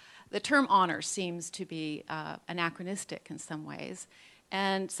 the term honor seems to be anachronistic in some ways,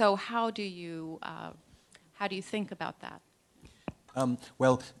 and so how do you think about that?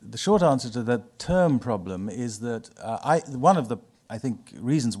 Well, the short answer to the term problem is that one of the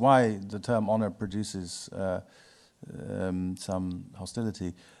reasons why the term honor produces some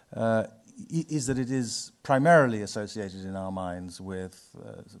hostility is that it is primarily associated in our minds with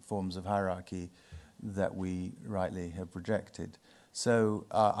forms of hierarchy that we rightly have rejected. So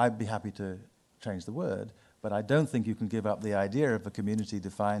I'd be happy to change the word, but I don't think you can give up the idea of a community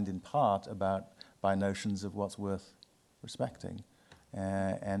defined in part by notions of what's worth respecting,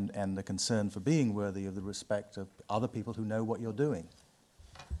 and the concern for being worthy of the respect of other people who know what you're doing.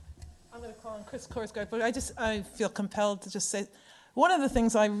 I'm going to call on Chris Korsgaard, but I feel compelled to just say, one of the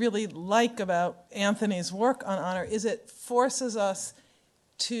things I really like about Anthony's work on honor is it forces us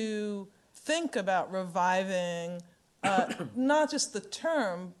to think about reviving not just the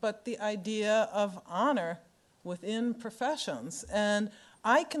term, but the idea of honor within professions. And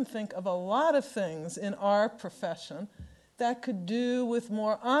I can think of a lot of things in our profession that could do with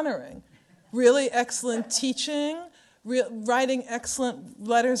more honoring. Really excellent teaching, writing excellent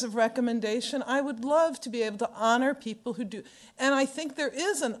letters of recommendation. I would love to be able to honor people who do. And I think there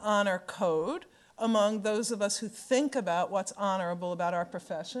is an honor code among those of us who think about what's honorable about our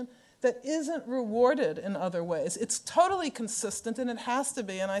profession that isn't rewarded in other ways. It's totally consistent, and it has to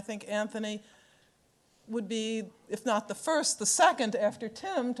be, and I think Anthony would be, if not the first, the second after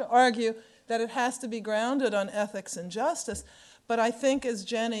Tim to argue that it has to be grounded on ethics and justice. But I think, as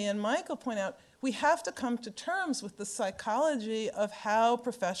Jenny and Michael point out, we have to come to terms with the psychology of how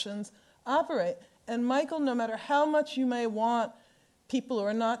professions operate. And Michael, no matter how much you may want people who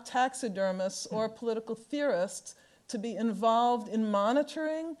are not taxidermists or political theorists to be involved in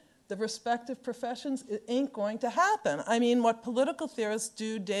monitoring the respective professions, it ain't going to happen. I mean, what political theorists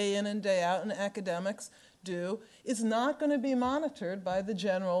do day in and day out and academics do is not going to be monitored by the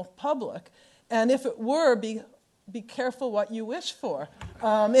general public. And if it were, be careful what you wish for.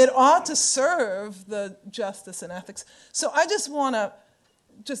 It ought to serve the justice and ethics. So I just want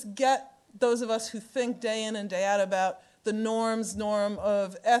to get those of us who think day in and day out about the norm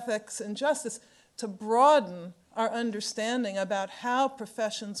of ethics and justice to broaden our understanding about how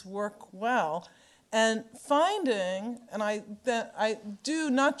professions work well, and finding, and I do,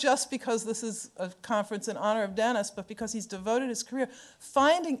 not just because this is a conference in honor of Dennis, but because he's devoted his career,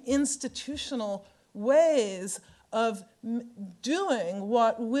 finding institutional ways of doing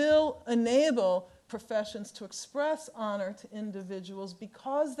what will enable professions to express honor to individuals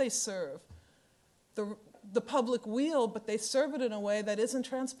because they serve the public weal, but they serve it in a way that isn't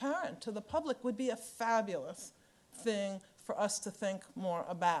transparent to the public, would be a fabulous thing for us to think more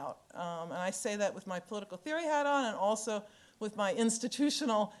about. And I say that with my political theory hat on, and also with my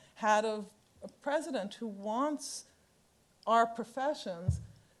institutional hat of a president who wants our professions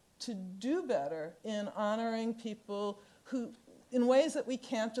to do better in honoring people who, in ways that we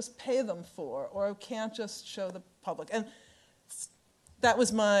can't just pay them for or can't just show the public. And that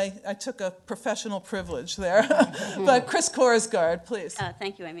was I took a professional privilege there. But Chris Korsgaard, please.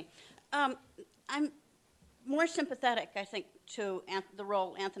 Thank you, Amy. I'm more sympathetic, I think, to the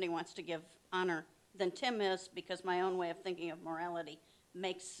role Anthony wants to give honor than Tim is, because my own way of thinking of morality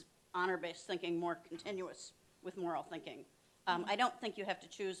makes honor-based thinking more continuous with moral thinking. I don't think you have to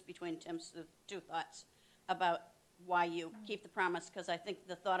choose between Tim's two thoughts about why you keep the promise, because I think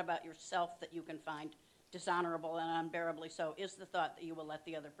the thought about yourself that you can find dishonorable and unbearably so is the thought that you will let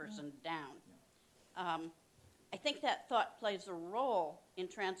the other person down. I think that thought plays a role in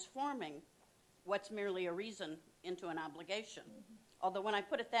transforming what's merely a reason into an obligation. Although when I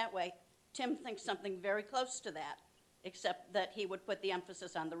put it that way, Tim thinks something very close to that, except that he would put the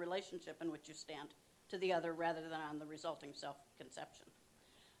emphasis on the relationship in which you stand to the other rather than on the resulting self-conception.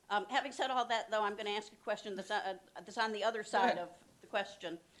 Having said all that, though, I'm going to ask a question that's on the other side of the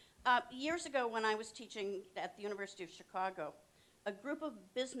question. Years ago, when I was teaching at the University of Chicago, a group of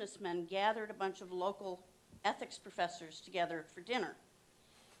businessmen gathered a bunch of local ethics professors together for dinner.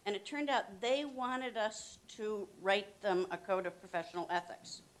 And it turned out they wanted us to write them a code of professional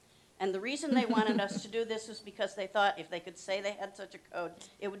ethics. And the reason they wanted us to do this was because they thought if they could say they had such a code,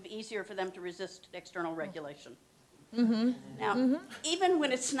 it would be easier for them to resist external regulation. Now, even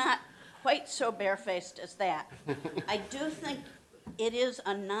when it's not quite so barefaced as that, I do think it is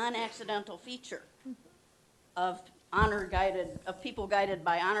a non-accidental feature of people guided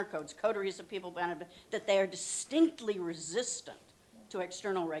by honor codes, coteries of people guided, that they are distinctly resistant to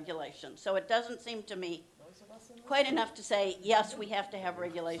external regulation. So it doesn't seem to me quite enough to say, yes, we have to have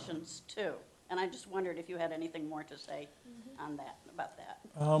regulations too. And I just wondered if you had anything more to say on that, about that.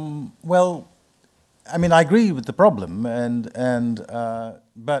 Well, I mean, I agree with the problem,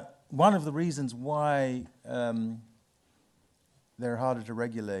 but one of the reasons why they're harder to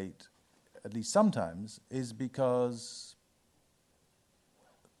regulate, at least sometimes, is because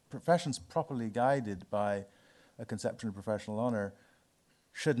professions properly guided by a conception of professional honor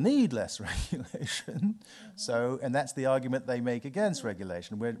should need less regulation. So, and that's the argument they make against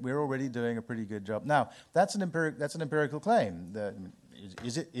regulation. We're already doing a pretty good job. Now, that's an empirical claim.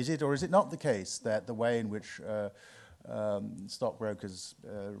 Is it or is it not the case that the way in which stockbrokers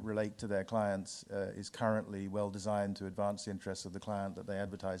relate to their clients is currently well designed to advance the interests of the client that they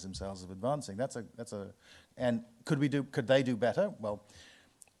advertise themselves as advancing? And could they do better? Well,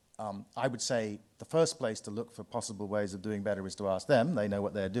 I would say the first place to look for possible ways of doing better is to ask them. They know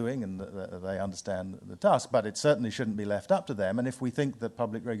what they're doing and they understand the task, but it certainly shouldn't be left up to them. And if we think that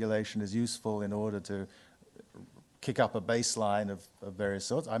public regulation is useful in order to kick up a baseline of various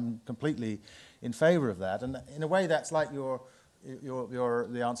sorts, I'm completely in favor of that. And in a way, that's like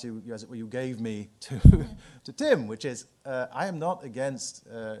the answer you gave me to Tim, which is I am not against.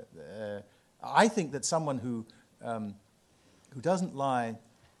 I think that someone who doesn't lie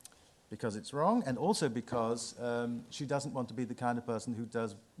because it's wrong, and also because she doesn't want to be the kind of person who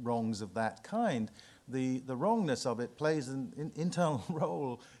does wrongs of that kind. The wrongness of it plays an internal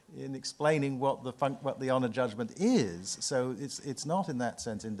role in explaining what the honor judgment is. So it's not in that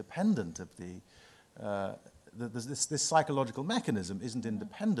sense independent of this psychological mechanism isn't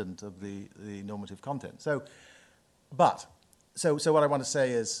independent of the normative content. So what I want to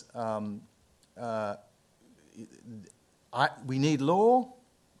say is we need law,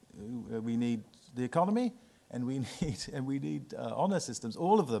 we need the economy, and we need honor systems,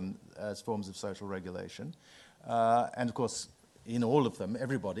 all of them as forms of social regulation. And of course, in all of them,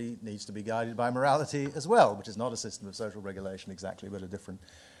 everybody needs to be guided by morality as well, which is not a system of social regulation exactly,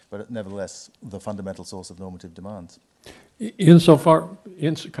 but nevertheless the fundamental source of normative demands. Can I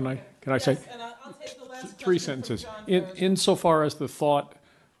say And I'll take the last three question from sentences? John first. Insofar as the thought,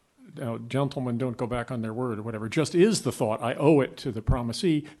 gentlemen don't go back on their word or whatever, just is the thought, I owe it to the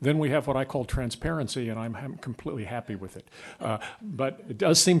promisee, then we have what I call transparency, and I'm completely happy with it. But it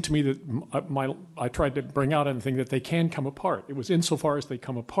does seem to me that I tried to bring out anything that they can come apart. It was insofar as they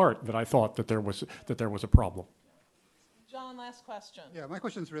come apart that I thought that there was a problem. John, last question. Yeah, my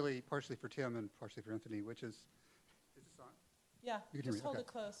question is really partially for Tim and partially for Anthony, which is this on? Yeah, You can hear just me, hold okay. it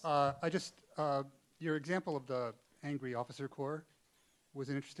close. Your example of the angry officer corps was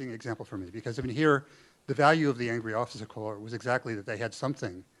an interesting example for me, because I mean here, the value of the angry officer corps was exactly that they had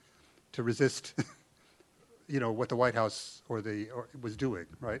something to resist, what the White House was doing,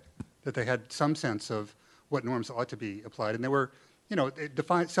 right? That they had some sense of what norms ought to be applied, and they were,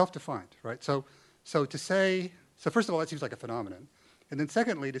 self-defined, right? So to say, first of all, that seems like a phenomenon, and then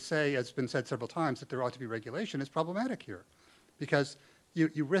secondly, to say, as has been said several times, that there ought to be regulation is problematic here, because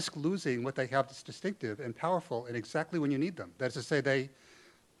you risk losing what they have that's distinctive and powerful and exactly when you need them. That is to say,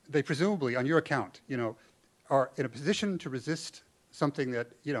 they presumably, on your account, are in a position to resist something that,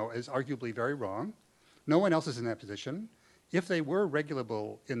 is arguably very wrong. No one else is in that position. If they were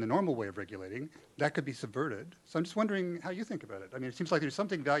regulable in the normal way of regulating, that could be subverted. So I'm just wondering how you think about it. I mean, it seems like there's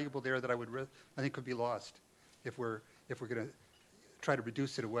something valuable there that I think could be lost if we're going to try to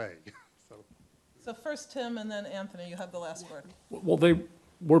reduce it away. So first Tim, and then Anthony, you have the last word. Well,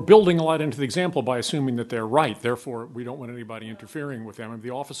 we're building a lot into the example by assuming that they're right. Therefore, we don't want anybody interfering with them. And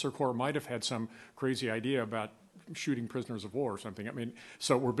the officer corps might have had some crazy idea about shooting prisoners of war or something. I mean,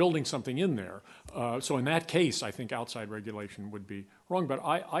 so we're building something in there. So in that case, I think outside regulation would be wrong. But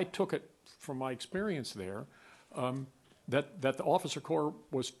I took it from my experience there that the officer corps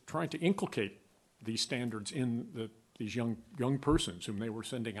was trying to inculcate these standards in these young persons whom they were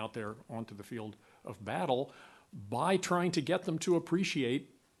sending out there onto the field of battle by trying to get them to appreciate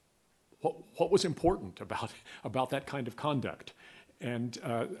what was important about that kind of conduct. And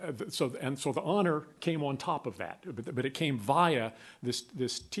so the honor came on top of that, but it came via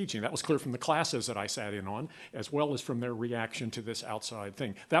this teaching. That was clear from the classes that I sat in on, as well as from their reaction to this outside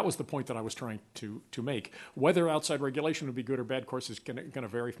thing. That was the point that I was trying to make. Whether outside regulation would be good or bad, of course, is going to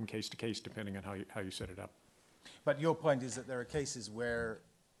vary from case to case, depending on how you set it up. But your point is that there are cases where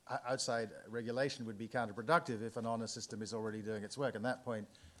outside regulation would be counterproductive if an honor system is already doing its work. And that point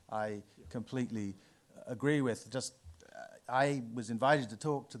I completely agree with. I was invited to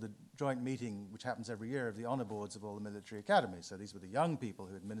talk to the joint meeting, which happens every year, of the honor boards of all the military academies. So these were the young people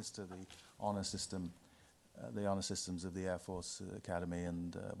who administer the honor system, the honor systems of the Air Force Academy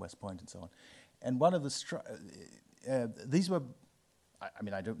and West Point and so on. And one of these were,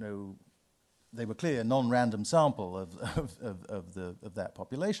 I don't know, they were clearly a non-random sample of that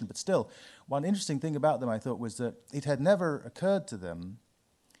population, but still, one interesting thing about them, I thought, was that it had never occurred to them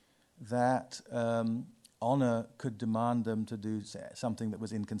that honor could demand them to do something that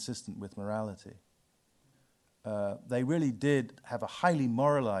was inconsistent with morality. They really did have a highly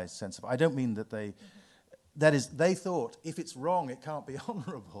moralized sense of, I don't mean that they thought if it's wrong, it can't be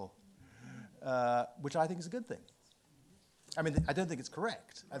honorable, which I think is a good thing. I mean, I don't think it's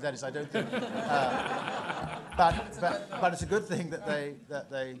correct. That is, I don't think. But it's a good thing that they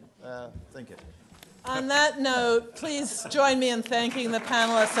think it. On that note, please join me in thanking the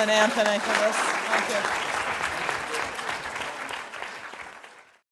panelists and Anthony for this. Thank you.